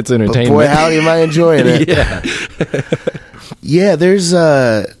be, but it's entertaining. But boy, howdy am I enjoying it. Yeah. Yeah, there's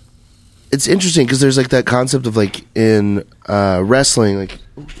it's interesting because there's like that concept of like in wrestling, like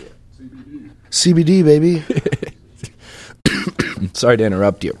CBD, baby. Sorry to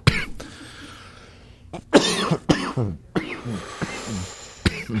interrupt you.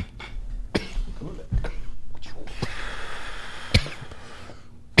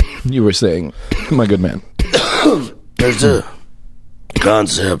 You were saying, my good man. There's a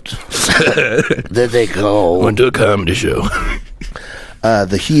concept that they call... Went to a comedy show.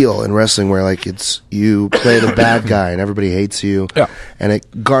 The heel in wrestling, where like it's you play the bad guy and everybody hates you, and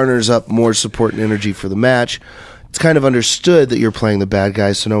it garners up more support and energy for the match. It's kind of understood that you're playing the bad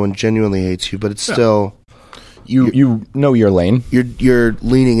guy, so no one genuinely hates you, but it's still... You know your lane. You're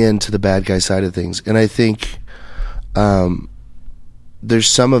leaning into the bad guy side of things, and I think there's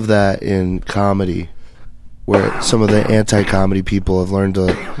some of that in comedy, where some of the anti-comedy people have learned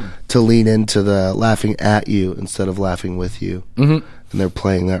to lean into the laughing at you instead of laughing with you, and they're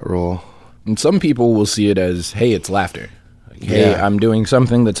playing that role. And some people will see it as, hey, it's laughter. Like, hey, I'm doing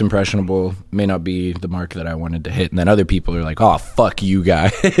something that's impressionable, may not be the mark that I wanted to hit. And then other people are like, oh, fuck you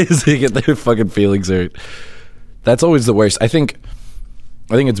guys. They get their fucking feelings hurt. That's always the worst. I think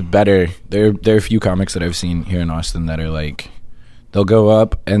it's better. There are a few comics that I've seen here in Austin that are like, they'll go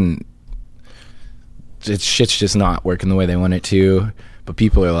up and shit's just not working the way they want it to, but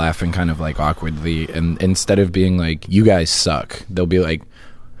people are laughing kind of like awkwardly, and instead of being like, you guys suck, they'll be like,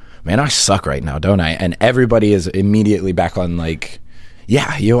 man, I suck right now, don't I? And everybody is immediately back on like,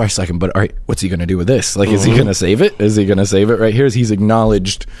 yeah, you are sucking, but all right, what's he going to do with this? Like, is he going to save it? Is he going to save it right here? He's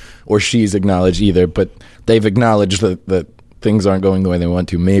acknowledged, or she's acknowledged either, but they've acknowledged that things aren't going the way they want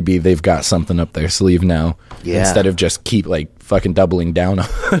to. Maybe they've got something up their sleeve now, instead of just keep like fucking doubling down on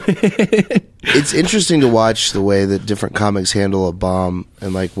it. It's interesting to watch the way that different comics handle a bomb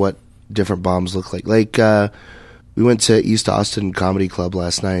and like what different bombs look like. Like we went to East Austin Comedy Club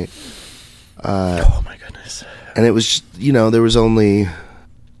last night. Oh my goodness. And it was just, there was only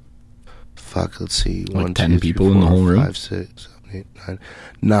let's see. Like 1, 10 2, 3, people 4, in the whole room? 5, 6, 7, 8, 9.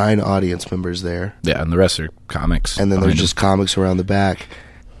 9 audience members there. Yeah, and the rest are comics. And then there's just comics around the back.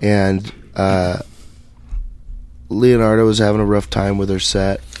 And Leonardo was having a rough time with her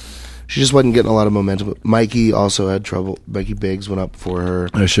set. She just wasn't getting a lot of momentum. Mikey also had trouble. Mikey Biggs went up for her.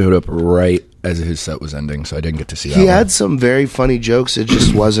 I showed up right as his set was ending, so I didn't get to see that. He had some very funny jokes. It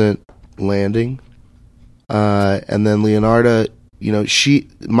just wasn't landing. And then Leonardo,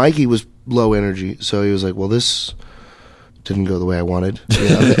 Mikey was low energy, so he was like, well, this didn't go the way I wanted.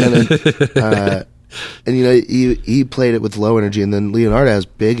 And he played it with low energy, and then Leonardo has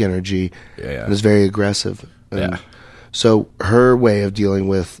big energy and is very aggressive. And so her way of dealing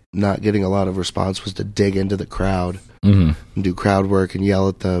with not getting a lot of response was to dig into the crowd and do crowd work and yell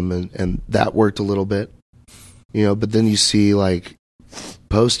at them, and that worked a little bit. But then you see like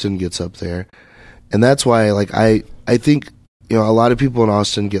Poston gets up there, and that's why like I think a lot of people in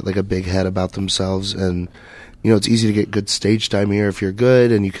Austin get like a big head about themselves, and it's easy to get good stage time here if you're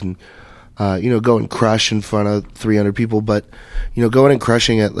good, and you can go and crush in front of 300 people, but going and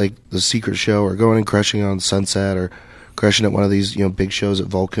crushing at like the Secret Show, or going and crushing on Sunset, or crushing at one of these big shows at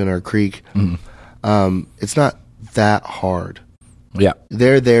Vulcan or Creek, it's not that hard. Yeah,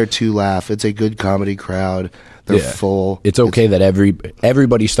 they're there to laugh. It's a good comedy crowd. They're full. It's okay that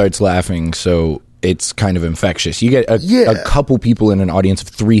everybody starts laughing, so it's kind of infectious. You get a couple people in an audience of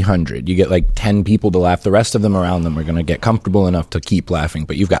 300. You get like 10 people to laugh. The rest of them around them are going to get comfortable enough to keep laughing.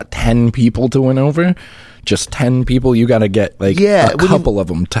 But you've got 10 people to win over. Just 10 people. You got to get like a couple of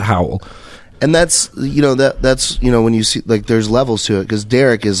them to howl. And that's when you see like there's levels to it, because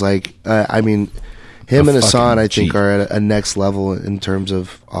Derek is like him and Hassan I think are at a next level in terms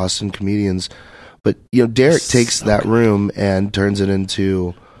of Austin comedians. But Derek takes that room and turns it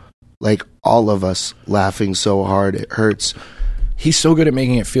into like all of us laughing so hard it hurts. He's so good at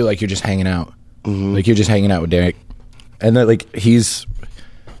making it feel like you're just hanging out. Like you're just hanging out with Derek. And that like he's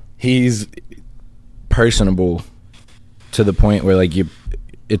personable to the point where like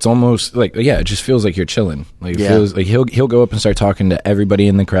it's almost like it just feels like you're chilling. Like it feels like he'll go up and start talking to everybody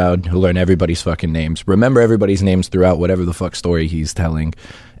in the crowd. He'll learn everybody's fucking names. Remember everybody's names throughout whatever the fuck story he's telling.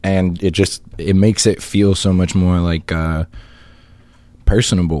 And it makes it feel so much more like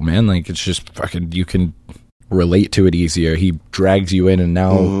personable, man. Like it's just fucking, you can relate to it easier. He drags you in, and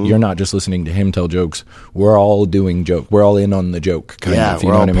now you're not just listening to him tell jokes. We're all doing joke. We're all in on the joke. Kind of,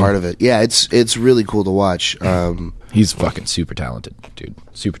 we're all part of it. Yeah, it's really cool to watch. He's fucking super talented, dude.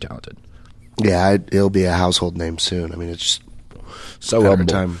 Super talented. Yeah, he'll be a household name soon. I mean, it's just so humble.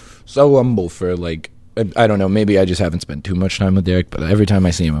 Time. So humble for like, I don't know, maybe I just haven't spent too much time with Derek, but every time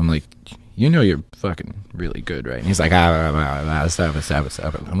I see him, I'm like, you're fucking really good, right? And he's like, stop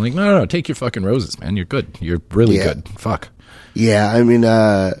it. I'm like, no, take your fucking roses, man. You're good. You're really good. Fuck. Yeah, I mean,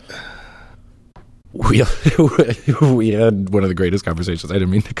 we had one of the greatest conversations. I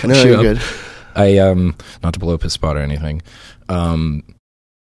didn't mean to cut you up. Good. I not to blow up his spot or anything,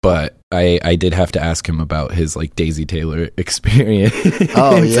 but I did have to ask him about his like Daisy Taylor experience.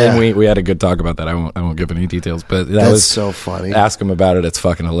 Oh yeah, and we had a good talk about that. I won't give any details, but that was so funny. Ask him about it. It's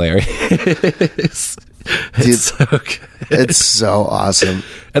fucking hilarious. Dude, so good. It's so awesome.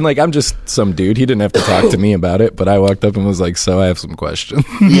 And like, I'm just some dude. He didn't have to talk to me about it, but I walked up and was like, so I have some questions.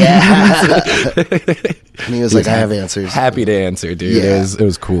 Yeah. And he was like, I have answers. Happy to answer, dude. Yeah. It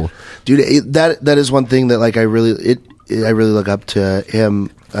was cool. Dude, that is one thing that like I really look up to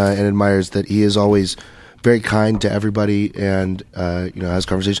him and admires, that he is always very kind to everybody and has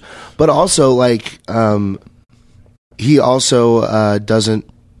conversations. But also like he also doesn't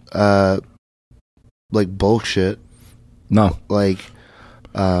like bullshit. No. Like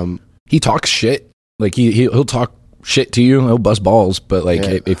he talks shit. Like he'll talk shit to you. He'll bust balls, but like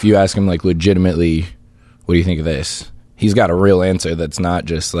if you ask him like legitimately, what do you think of this? He's got a real answer that's not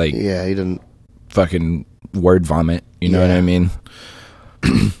just like he didn't fucking word vomit. You know what I mean?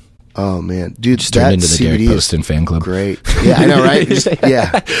 Oh man, dude, just turned into the Derek Poston fan club. Great. Yeah, I know, right?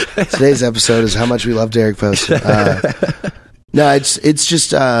 Today's episode is how much we love Derek Poston. No, it's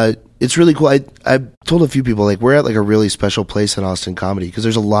just it's really cool. I told a few people like we're at like a really special place in Austin comedy, because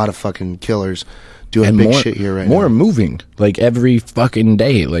there's a lot of fucking killers doing and big shit here right now. More moving like every fucking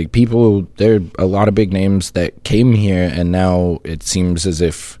day. Like people, there are a lot of big names that came here, and now it seems as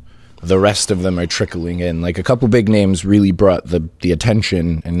if the rest of them are trickling in. Like a couple big names really brought the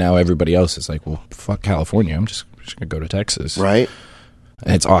attention, and now everybody else is like, well, fuck California. I'm just gonna go to Texas, right?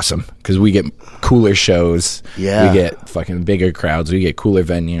 And it's awesome because we get cooler shows. Yeah, we get fucking bigger crowds. We get cooler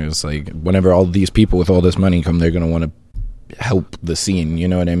venues. Like whenever all these people with all this money come, they're gonna want to help the scene. You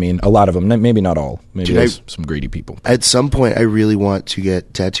know what I mean? A lot of them, maybe not all. Maybe there's some greedy people. At some point, I really want to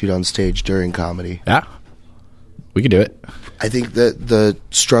get tattooed on stage during comedy. Yeah, we could do it. I think that the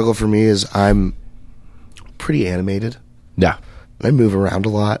struggle for me is I'm pretty animated. Yeah. I move around a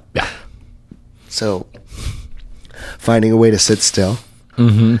lot. Yeah. So finding a way to sit still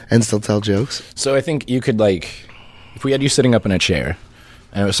and still tell jokes. So I think you could, like, if we had you sitting up in a chair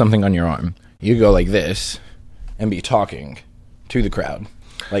and it was something on your arm, you could go like this and be talking to the crowd,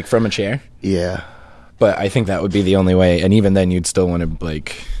 like from a chair. Yeah. But I think that would be the only way. And even then you'd still want to,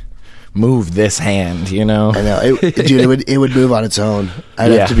 like, move this hand, you know? I know. Dude, it would move on its own.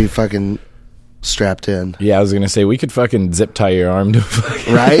 I'd have to be fucking strapped in. Yeah, I was going to say, we could fucking zip tie your arm to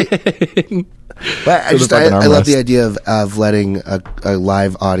fucking... Right? But I love the idea of letting a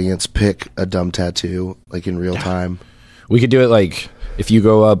live audience pick a dumb tattoo, like in real time. We could do it like, if you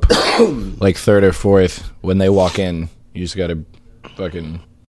go up like third or fourth, when they walk in, you just got to fucking,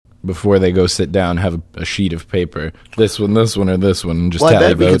 before they go sit down, have a sheet of paper. This one, or this one, and just tally I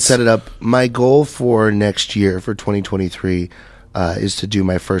bet votes. we could set it up. My goal for next year, for 2023, is to do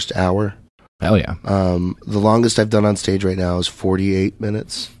my first hour. Hell yeah. The longest I've done on stage right now is 48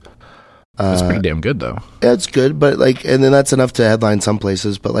 minutes. That's pretty damn good, though. Yeah, it's good, but like, and then that's enough to headline some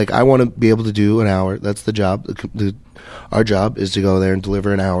places. But like, I want to be able to do an hour. That's the job. Our job is to go there and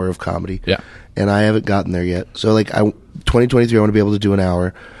deliver an hour of comedy. Yeah, and I haven't gotten there yet. So like, 2023, I want to be able to do an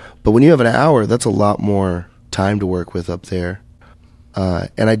hour. But when you have an hour, that's a lot more time to work with up there.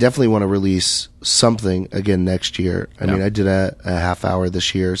 And I definitely want to release something again next year. I mean, I did a half hour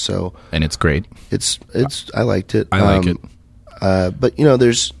this year, so and it's great. It's I liked it. I like it. But you know,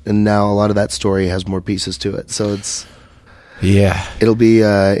 and now a lot of that story has more pieces to it, so it'll be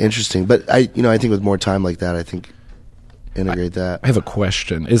interesting. But I think with more time like that, I think integrate that. I have a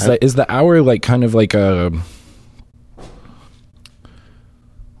question. Is the hour like kind of like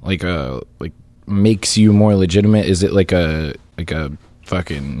makes you more legitimate? Is it like a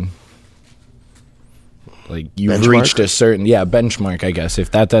fucking, like you've benchmark? Reached a certain benchmark, I guess,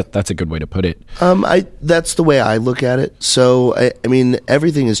 if that's a good way to put it. That's the way I look at it. So I mean,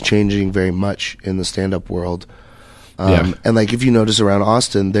 everything is changing very much in the stand-up world. And like, if you notice around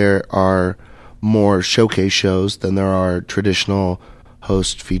Austin, there are more showcase shows than there are traditional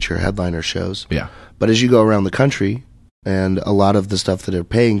host feature headliner shows. Yeah. But as you go around the country, and a lot of the stuff that are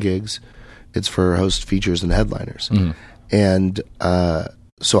paying gigs, it's for host features and headliners. Mm-hmm. And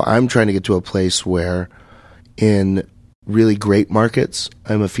so I'm trying to get to a place where in really great markets,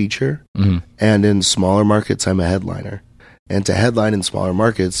 I'm a feature, and in smaller markets, I'm a headliner. And to headline in smaller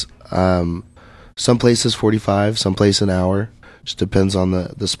markets, some places 45, some place an hour, just depends on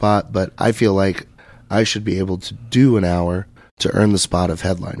the spot. But I feel like I should be able to do an hour to earn the spot of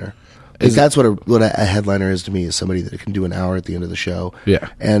headliner. That's what a headliner is to me, is somebody that can do an hour at the end of the show. Yeah,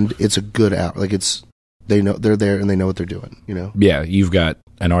 and it's a good hour. Like, they know they're there and they know what they're doing. You know. Yeah, you've got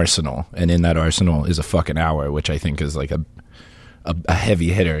an arsenal, and in that arsenal is a fucking hour, which I think is like a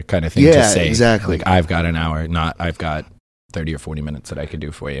heavy hitter kind of thing to say. Exactly. Like, I've got an hour, not I've got 30 or 40 minutes that I could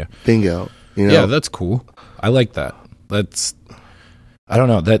do for you. Bingo. You know? Yeah, that's cool. I like that. I don't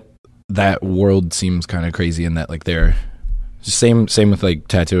know, that world seems kind of crazy in that, like, they're same with like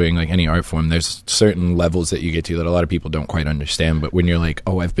tattooing, like any art form. There's certain levels that you get to that a lot of people don't quite understand. But when you're like,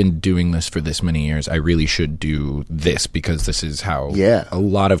 oh, I've been doing this for this many years, I really should do this because this is how a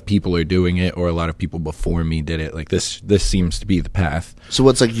lot of people are doing it, or a lot of people before me did it. Like, this seems to be the path. So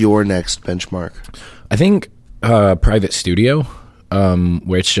what's like your next benchmark? I think private studio,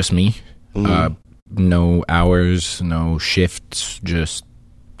 where it's just me. No hours, no shifts, just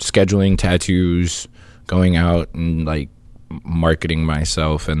scheduling tattoos, going out and like marketing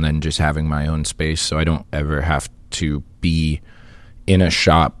myself, and then just having my own space, so I don't ever have to be in a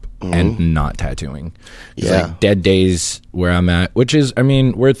shop and not tattooing. It's like dead days where I'm at, which is, I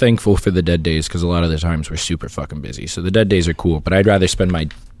mean, we're thankful for the dead days because a lot of the times we're super fucking busy, so the dead days are cool, but I'd rather spend my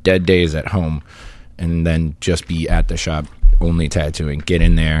dead days at home and then just be at the shop only tattooing. Get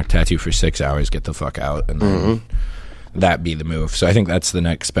in there, tattoo for 6 hours, get the fuck out, and then that be the move. So I think that's the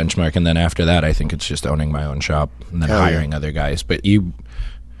next benchmark, and then after that, I think it's just owning my own shop and then hiring other guys. But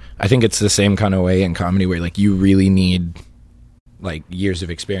I think it's the same kind of way in comedy where like you really need like years of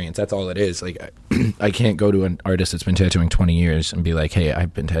experience. That's all it is. Like, I can't go to an artist that's been tattooing 20 years and be like, hey,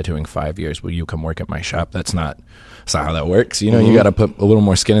 I've been tattooing 5 years. Will you come work at my shop? That's not how that works. You know, you got to put a little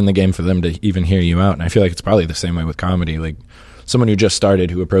more skin in the game for them to even hear you out. And I feel like it's probably the same way with comedy. Like, someone who just started,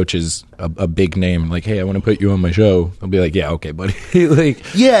 who approaches a big name, like, hey, I want to put you on my show, I'll be like, yeah, okay, buddy. Like,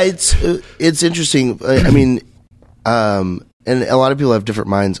 yeah, it's interesting. I mean, and a lot of people have different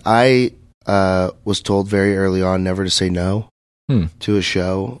minds. I was told very early on never to say no to a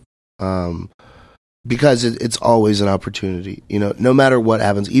show, because it's always an opportunity. You know, no matter what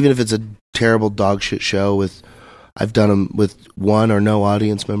happens, even if it's a terrible dog shit show I've done them with one or no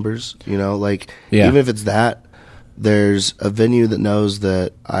audience members. You know, like even if it's that, there's a venue that knows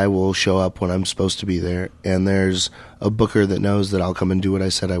that I will show up when I'm supposed to be there, and there's a booker that knows that I'll come and do what I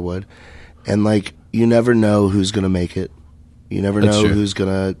said I would, and like you never know who's gonna make it. You never know who's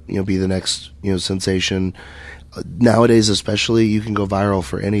gonna be the next sensation. Nowadays, especially, you can go viral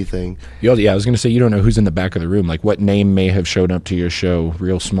for anything. Yeah, I was going to say, you don't know who's in the back of the room. Like, what name may have shown up to your show,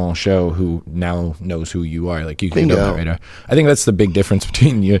 real small show, who now knows who you are. Like, you can know that right now. I think that's the big difference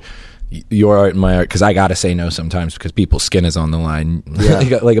between your art and my art, because I got to say no sometimes because people's skin is on the line.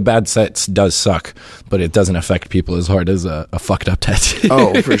 Yeah. like a bad set does suck, but it doesn't affect people as hard as a fucked up tattoo.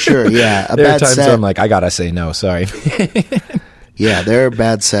 Oh, for sure, yeah. There are times where I'm like, I got to say no, sorry. Yeah, there are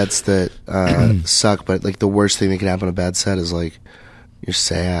bad sets that suck, but like the worst thing that can happen on a bad set is like you're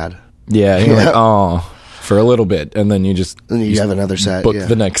sad. Yeah, you're like, oh, for a little bit, and then you have another set. Book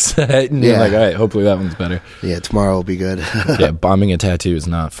the next set, and you're like, all right, hopefully that one's better. Yeah, tomorrow will be good. Yeah, bombing a tattoo is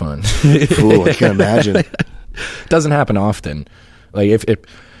not fun. Ooh, I can't imagine. Doesn't happen often. Like if it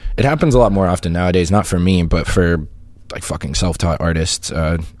happens a lot more often nowadays. Not for me, but for like fucking self-taught artists.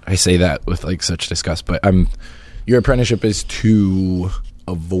 I say that with like such disgust, but your apprenticeship is to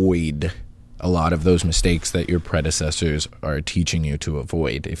avoid a lot of those mistakes that your predecessors are teaching you to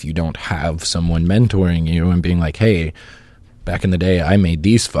avoid. If you don't have someone mentoring you and being like, hey, back in the day, I made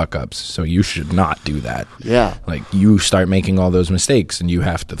these fuck ups, so you should not do that. Yeah. Like, you start making all those mistakes and you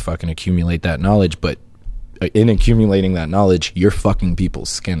have to fucking accumulate that knowledge, but in accumulating that knowledge, you're fucking people's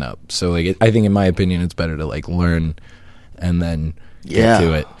skin up. So, like, I think, in my opinion, it's better to, like, learn and then get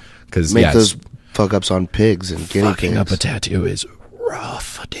to it. Because, make those fuck ups on pigs and guinea pigs. Fucking up a tattoo is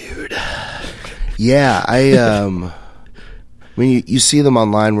rough, dude. Yeah, I mean, you see them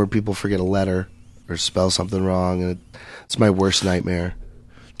online where people forget a letter or spell something wrong, and it's my worst nightmare.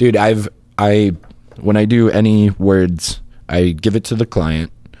 Dude, when I do any words, I give it to the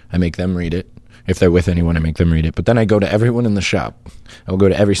client. I make them read it. If they're with anyone, I make them read it. But then I go to everyone in the shop. I'll go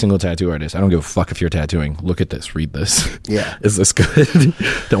to every single tattoo artist. I don't give a fuck if you're tattooing. Look at this. Read this. Yeah. Is this good?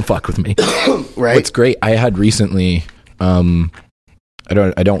 Don't fuck with me. Right. What's great, I had recently, I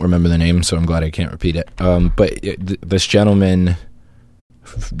don't remember the name, so I'm glad I can't repeat it. But this gentleman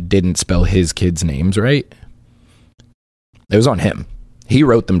didn't spell his kids' names right. It was on him. He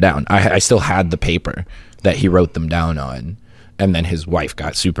wrote them down. I still had the paper that he wrote them down on. And then his wife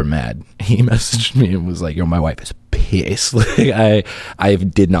got super mad. He messaged me and was like, yo, my wife is pissed. Like, I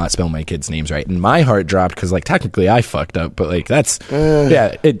did not spell my kids' names right. And my heart dropped because, like, technically I fucked up. But, like, that's,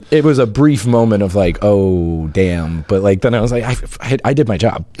 it was a brief moment of, like, oh, damn. But, like, then I was like, I did my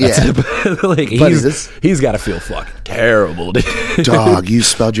job. That's it. Like, he's got to feel fucking terrible, dude. Dog, you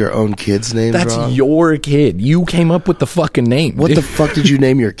spelled your own kid's name wrong? That's your kid. You came up with the fucking name. What the fuck did you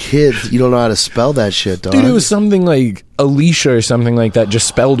name your kid? You don't know how to spell that shit, dog. Dude, it was something like Alicia or something like that, just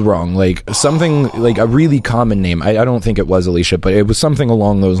spelled wrong. Like, something, like a really common name. I don't think it was Alicia, but it was something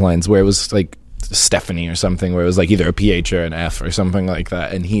along those lines where it was like Stephanie or something, where it was like either a PH or an F or something like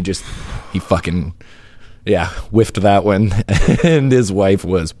that. And he fucking, whiffed that one. And his wife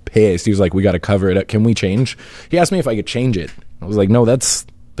was pissed. He was like, we got to cover it up. Can we change? He asked me if I could change it. I was like, no, there's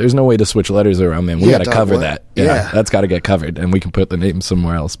no way to switch letters around, man. We got to cover that. Yeah. That's got to get covered, and we can put the name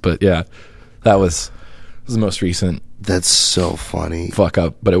somewhere else. But yeah, that was the most recent. That's so funny. Fuck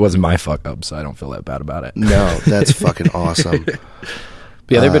up, but it wasn't my fuck up, so I don't feel that bad about it. No, that's fucking awesome.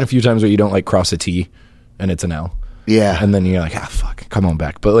 Yeah, there've been a few times where you don't like cross a T and it's an L. Yeah. And then you're like, fuck, come on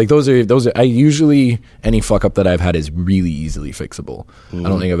back. But like those are I usually, any fuck up that I've had is really easily fixable. I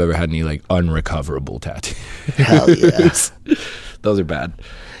don't think I've ever had any like unrecoverable tattoos. Hell yeah. Those are bad.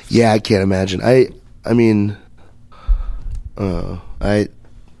 Yeah, I can't imagine. I mean, I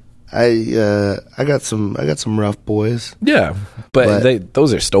got some rough boys. Yeah, but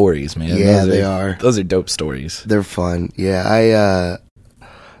those are stories, man. Yeah, they are. Those are dope stories. They're fun. Yeah,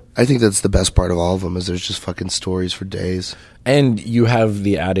 I think that's the best part of all of them is there's just fucking stories for days. And you have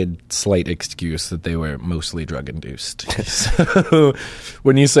the added slight excuse that they were mostly drug induced. So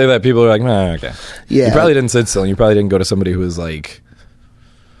when you say that, people are like, okay. Yeah. You probably didn't sit still, and you probably didn't go to somebody who was like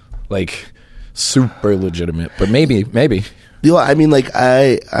super legitimate, but maybe. You know, I mean, like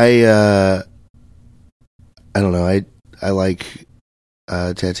I don't know. I like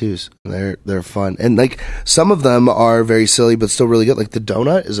tattoos. They're fun, and like some of them are very silly, but still really good. Like the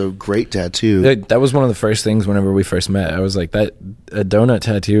donut is a great tattoo. That was one of the first things whenever we first met. I was like, a donut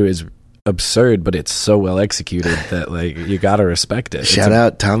tattoo is absurd, but it's so well executed that like you gotta respect it. Shout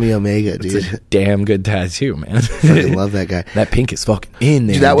out Tommy Omega, dude. It's a damn good tattoo, man. I love that guy. That pink is fucking in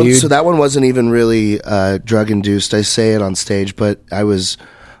there, dude. So that one wasn't even really drug induced. I say it on stage, but I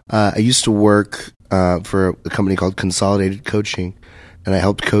used to work for a company called Consolidated Coaching, and I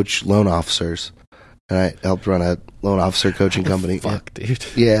helped coach loan officers, and I helped run a loan officer coaching company. Fuck, dude.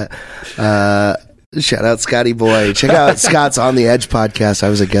 Yeah. Shout out Scotty Boy. Check out Scott's On the Edge podcast. I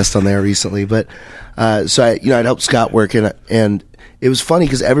was a guest on there recently, but so I'd help Scott work, and it was funny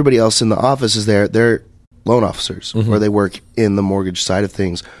because everybody else in the office is there. They're loan officers, or they work in the mortgage side of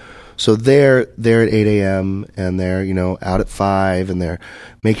things. So they're there at 8 a.m. and they're out at 5 and they're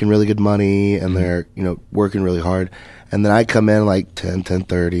making really good money and they're working really hard. And then I come in like 10,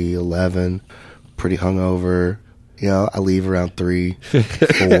 10:30, 11, pretty hungover. I leave around 3,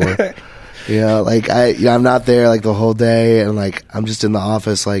 4. I'm not there like the whole day, and like I'm just in the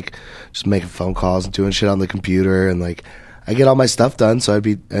office, like just making phone calls and doing shit on the computer, and like I get all my stuff done, so I'd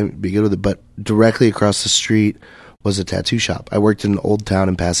be good with it. But directly across the street was a tattoo shop. I worked in an old town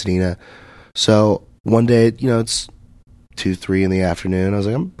in Pasadena, so one day, it's 2, 3 in the afternoon. I was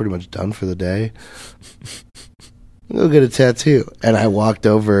like, I'm pretty much done for the day. I'll go get a tattoo, and I walked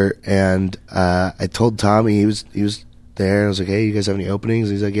over and I told Tommy he was there. I was like, hey, you guys have any openings?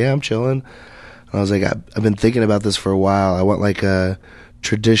 He's like, yeah, I'm chilling. And I was like, I've been thinking about this for a while. I want like a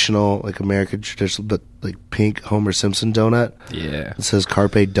traditional, like American traditional, but like pink Homer Simpson donut. Yeah. It says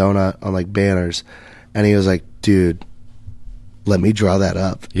Carpe Donut on like banners. And he was like, dude, let me draw that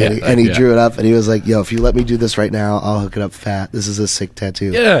up. Yeah, and he drew it up, and he was like, yo, if you let me do this right now, I'll hook it up fat. This is a sick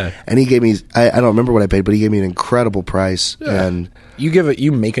tattoo. Yeah. And he gave me, I don't remember what I paid, but he gave me an incredible price. Yeah. And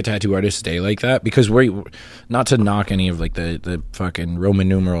you make a tattoo artist day like that, because we're not to knock any of like the fucking Roman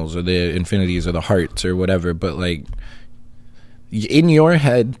numerals or the infinities or the hearts or whatever, but like in your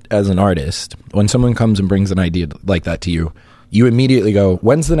head as an artist, when someone comes and brings an idea like that to you, you immediately go,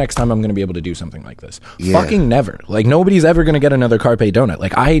 when's the next time I'm going to be able to do something like this? Yeah. Fucking never. Like, nobody's ever going to get another Carpe Donut.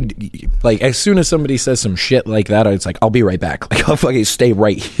 Like, as soon as somebody says some shit like that, it's like, I'll be right back. Like, I'll fucking stay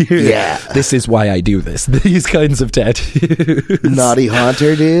right here. Yeah. This is why I do this. These kinds of tattoos. Naughty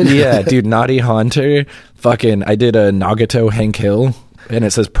Haunter, dude. Yeah, dude, Naughty Haunter. Fucking, I did a Nagato Hank Hill, and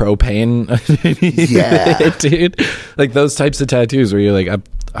it says propane. Yeah. Dude. Like, those types of tattoos where you're like,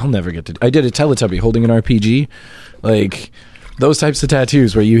 I'll never get to... I did a Teletubby holding an RPG. Like... Those types of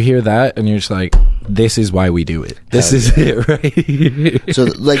tattoos where you hear that and you're just like, this is why we do it. This is it, right?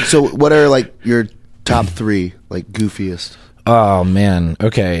 So what are like your top 3, like goofiest? Oh man,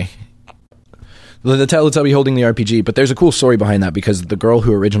 okay. The Teletubby holding the RPG, but there's a cool story behind that, because the girl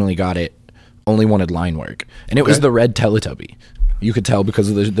who originally got it only wanted line work, and it was the red Teletubby. You could tell because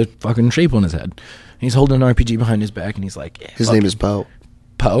of the fucking shape on his head. And he's holding an RPG behind his back, and he's like, yeah, his name is Poe.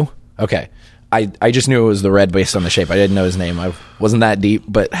 Poe? Okay. I just knew it was the red based on the shape. I didn't know his name. I wasn't that deep,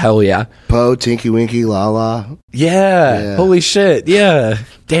 but hell yeah. Poe, Tinky Winky, Lala. Yeah. Holy shit. Yeah.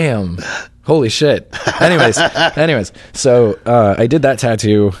 Damn. Holy shit. Anyways. So I did that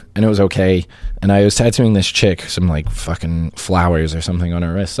tattoo, and it was okay. And I was tattooing this chick some like fucking flowers or something on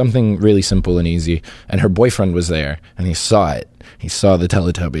her wrist. Something really simple and easy. And her boyfriend was there, and he saw it. He saw the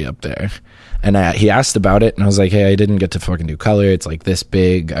Teletubby up there. And he asked about it, and I was like, hey, I didn't get to fucking do color. It's like this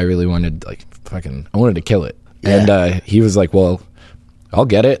big. I really wanted I wanted to kill it. Yeah. And he was like, well, I'll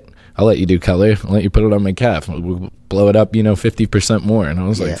get it. I'll let you do color. I'll let you put it on my calf. We'll blow it up, 50% more. And I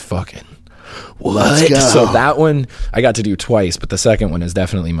was like, fucking what? Let's go. So that one I got to do twice, but the second one is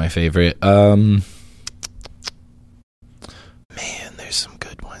definitely my favorite. Man, there's some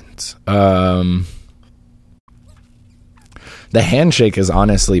good ones. The handshake is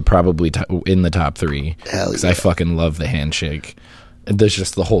honestly probably in the top 3, because I fucking love the handshake. And there's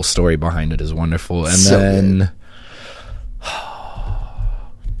just the whole story behind it is wonderful. And so then, good.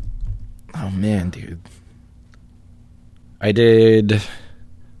 Oh man, dude, I did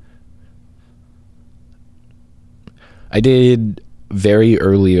very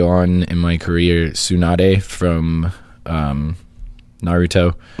early on in my career Tsunade from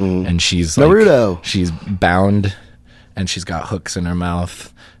Naruto, and she's like, Naruto. She's bound. And she's got hooks in her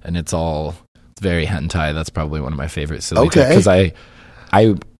mouth, and it's very hentai. That's probably one of my favorites. Okay. Because I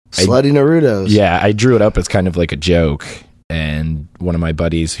Slutty Narutos. Yeah, I drew it up as kind of like a joke, and one of my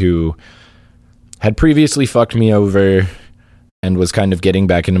buddies who had previously fucked me over and was kind of getting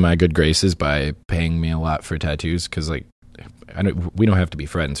back into my good graces by paying me a lot for tattoos, because like we don't have to be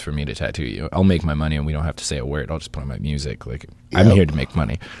friends for me to tattoo you. I'll make my money, and we don't have to say a word. I'll just put on my music. Like, I'm here to make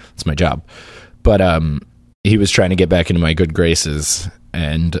money. It's my job. But he was trying to get back into my good graces,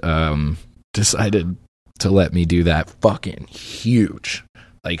 and decided to let me do that fucking huge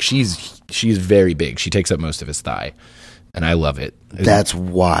Like she's very big. She takes up most of his thigh, and I love it. That's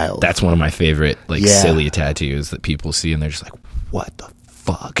wild. That's one of my favorite like silly tattoos that people see, and they're just like, "What the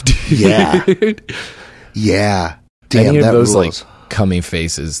fuck?" Dude? Yeah, yeah. Damn, any of that those rules. like coming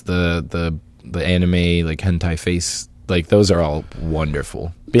faces, the anime like hentai face, like those are all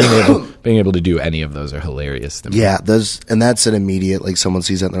wonderful. Being able to do any of those are hilarious to me. Yeah, those, and that's an immediate, like someone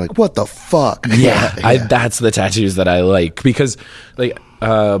sees that and they're like, "What the fuck?" Yeah, that's the tattoos that I like, because like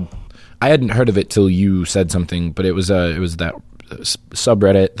I hadn't heard of it till you said something, but it was that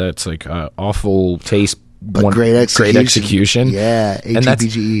subreddit that's like awful taste. But great execution. Yeah, and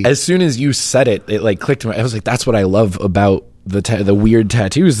that's, as soon as you said it, it like clicked. I was like, that's what I love about the weird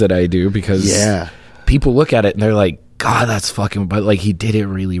tattoos that I do, because people look at it and they're like, God, that's fucking. But like, he did it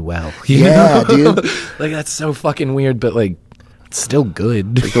really well. Yeah, dude. Like that's so fucking weird, but like, it's still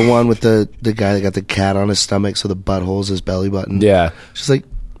good. Like the one with the guy that got the cat on his stomach, so the butthole's his belly button. Yeah, just like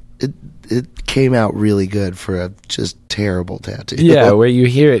it came out really good for a just terrible tattoo. Yeah, where you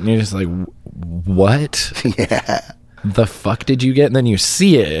hear it and you're just like, what? Yeah. The fuck did you get? And then you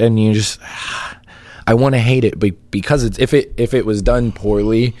see it and you just, I want to hate it, but because it's, if it was done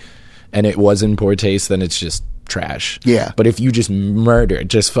poorly and it was in poor taste, then it's just trash. Yeah. But if you just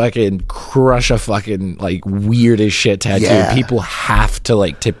just fucking crush a fucking like weird as shit tattoo, people have to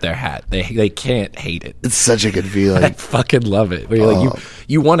like tip their hat. They can't hate it. It's such a good feeling. I fucking love it. Where you're like,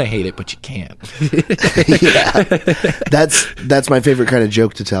 you want to hate it, but you can't. Yeah. That's my favorite kind of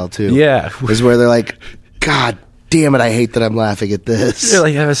joke to tell too. Yeah. Is where they're like, God damn it, I hate that I'm laughing at this. You're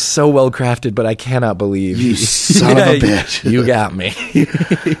like, that was so well crafted, but I cannot believe you son of a bitch. You got me.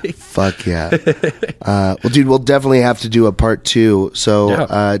 Fuck yeah. Well, dude, we'll definitely have to do a part 2.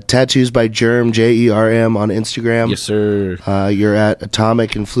 So, tattoos by Jerm, Jerm on Instagram. Yes, sir. You're at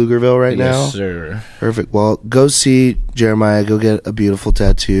Atomic in Pflugerville right now. Yes, sir. Perfect. Well, go see Jeremiah. Go get a beautiful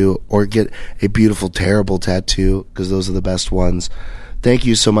tattoo, or get a beautiful, terrible tattoo, because those are the best ones. Thank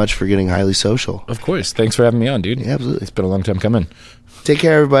you so much for getting highly social. Of course. Thanks for having me on, dude. Yeah, absolutely. It's been a long time coming. Take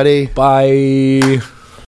care, everybody. Bye.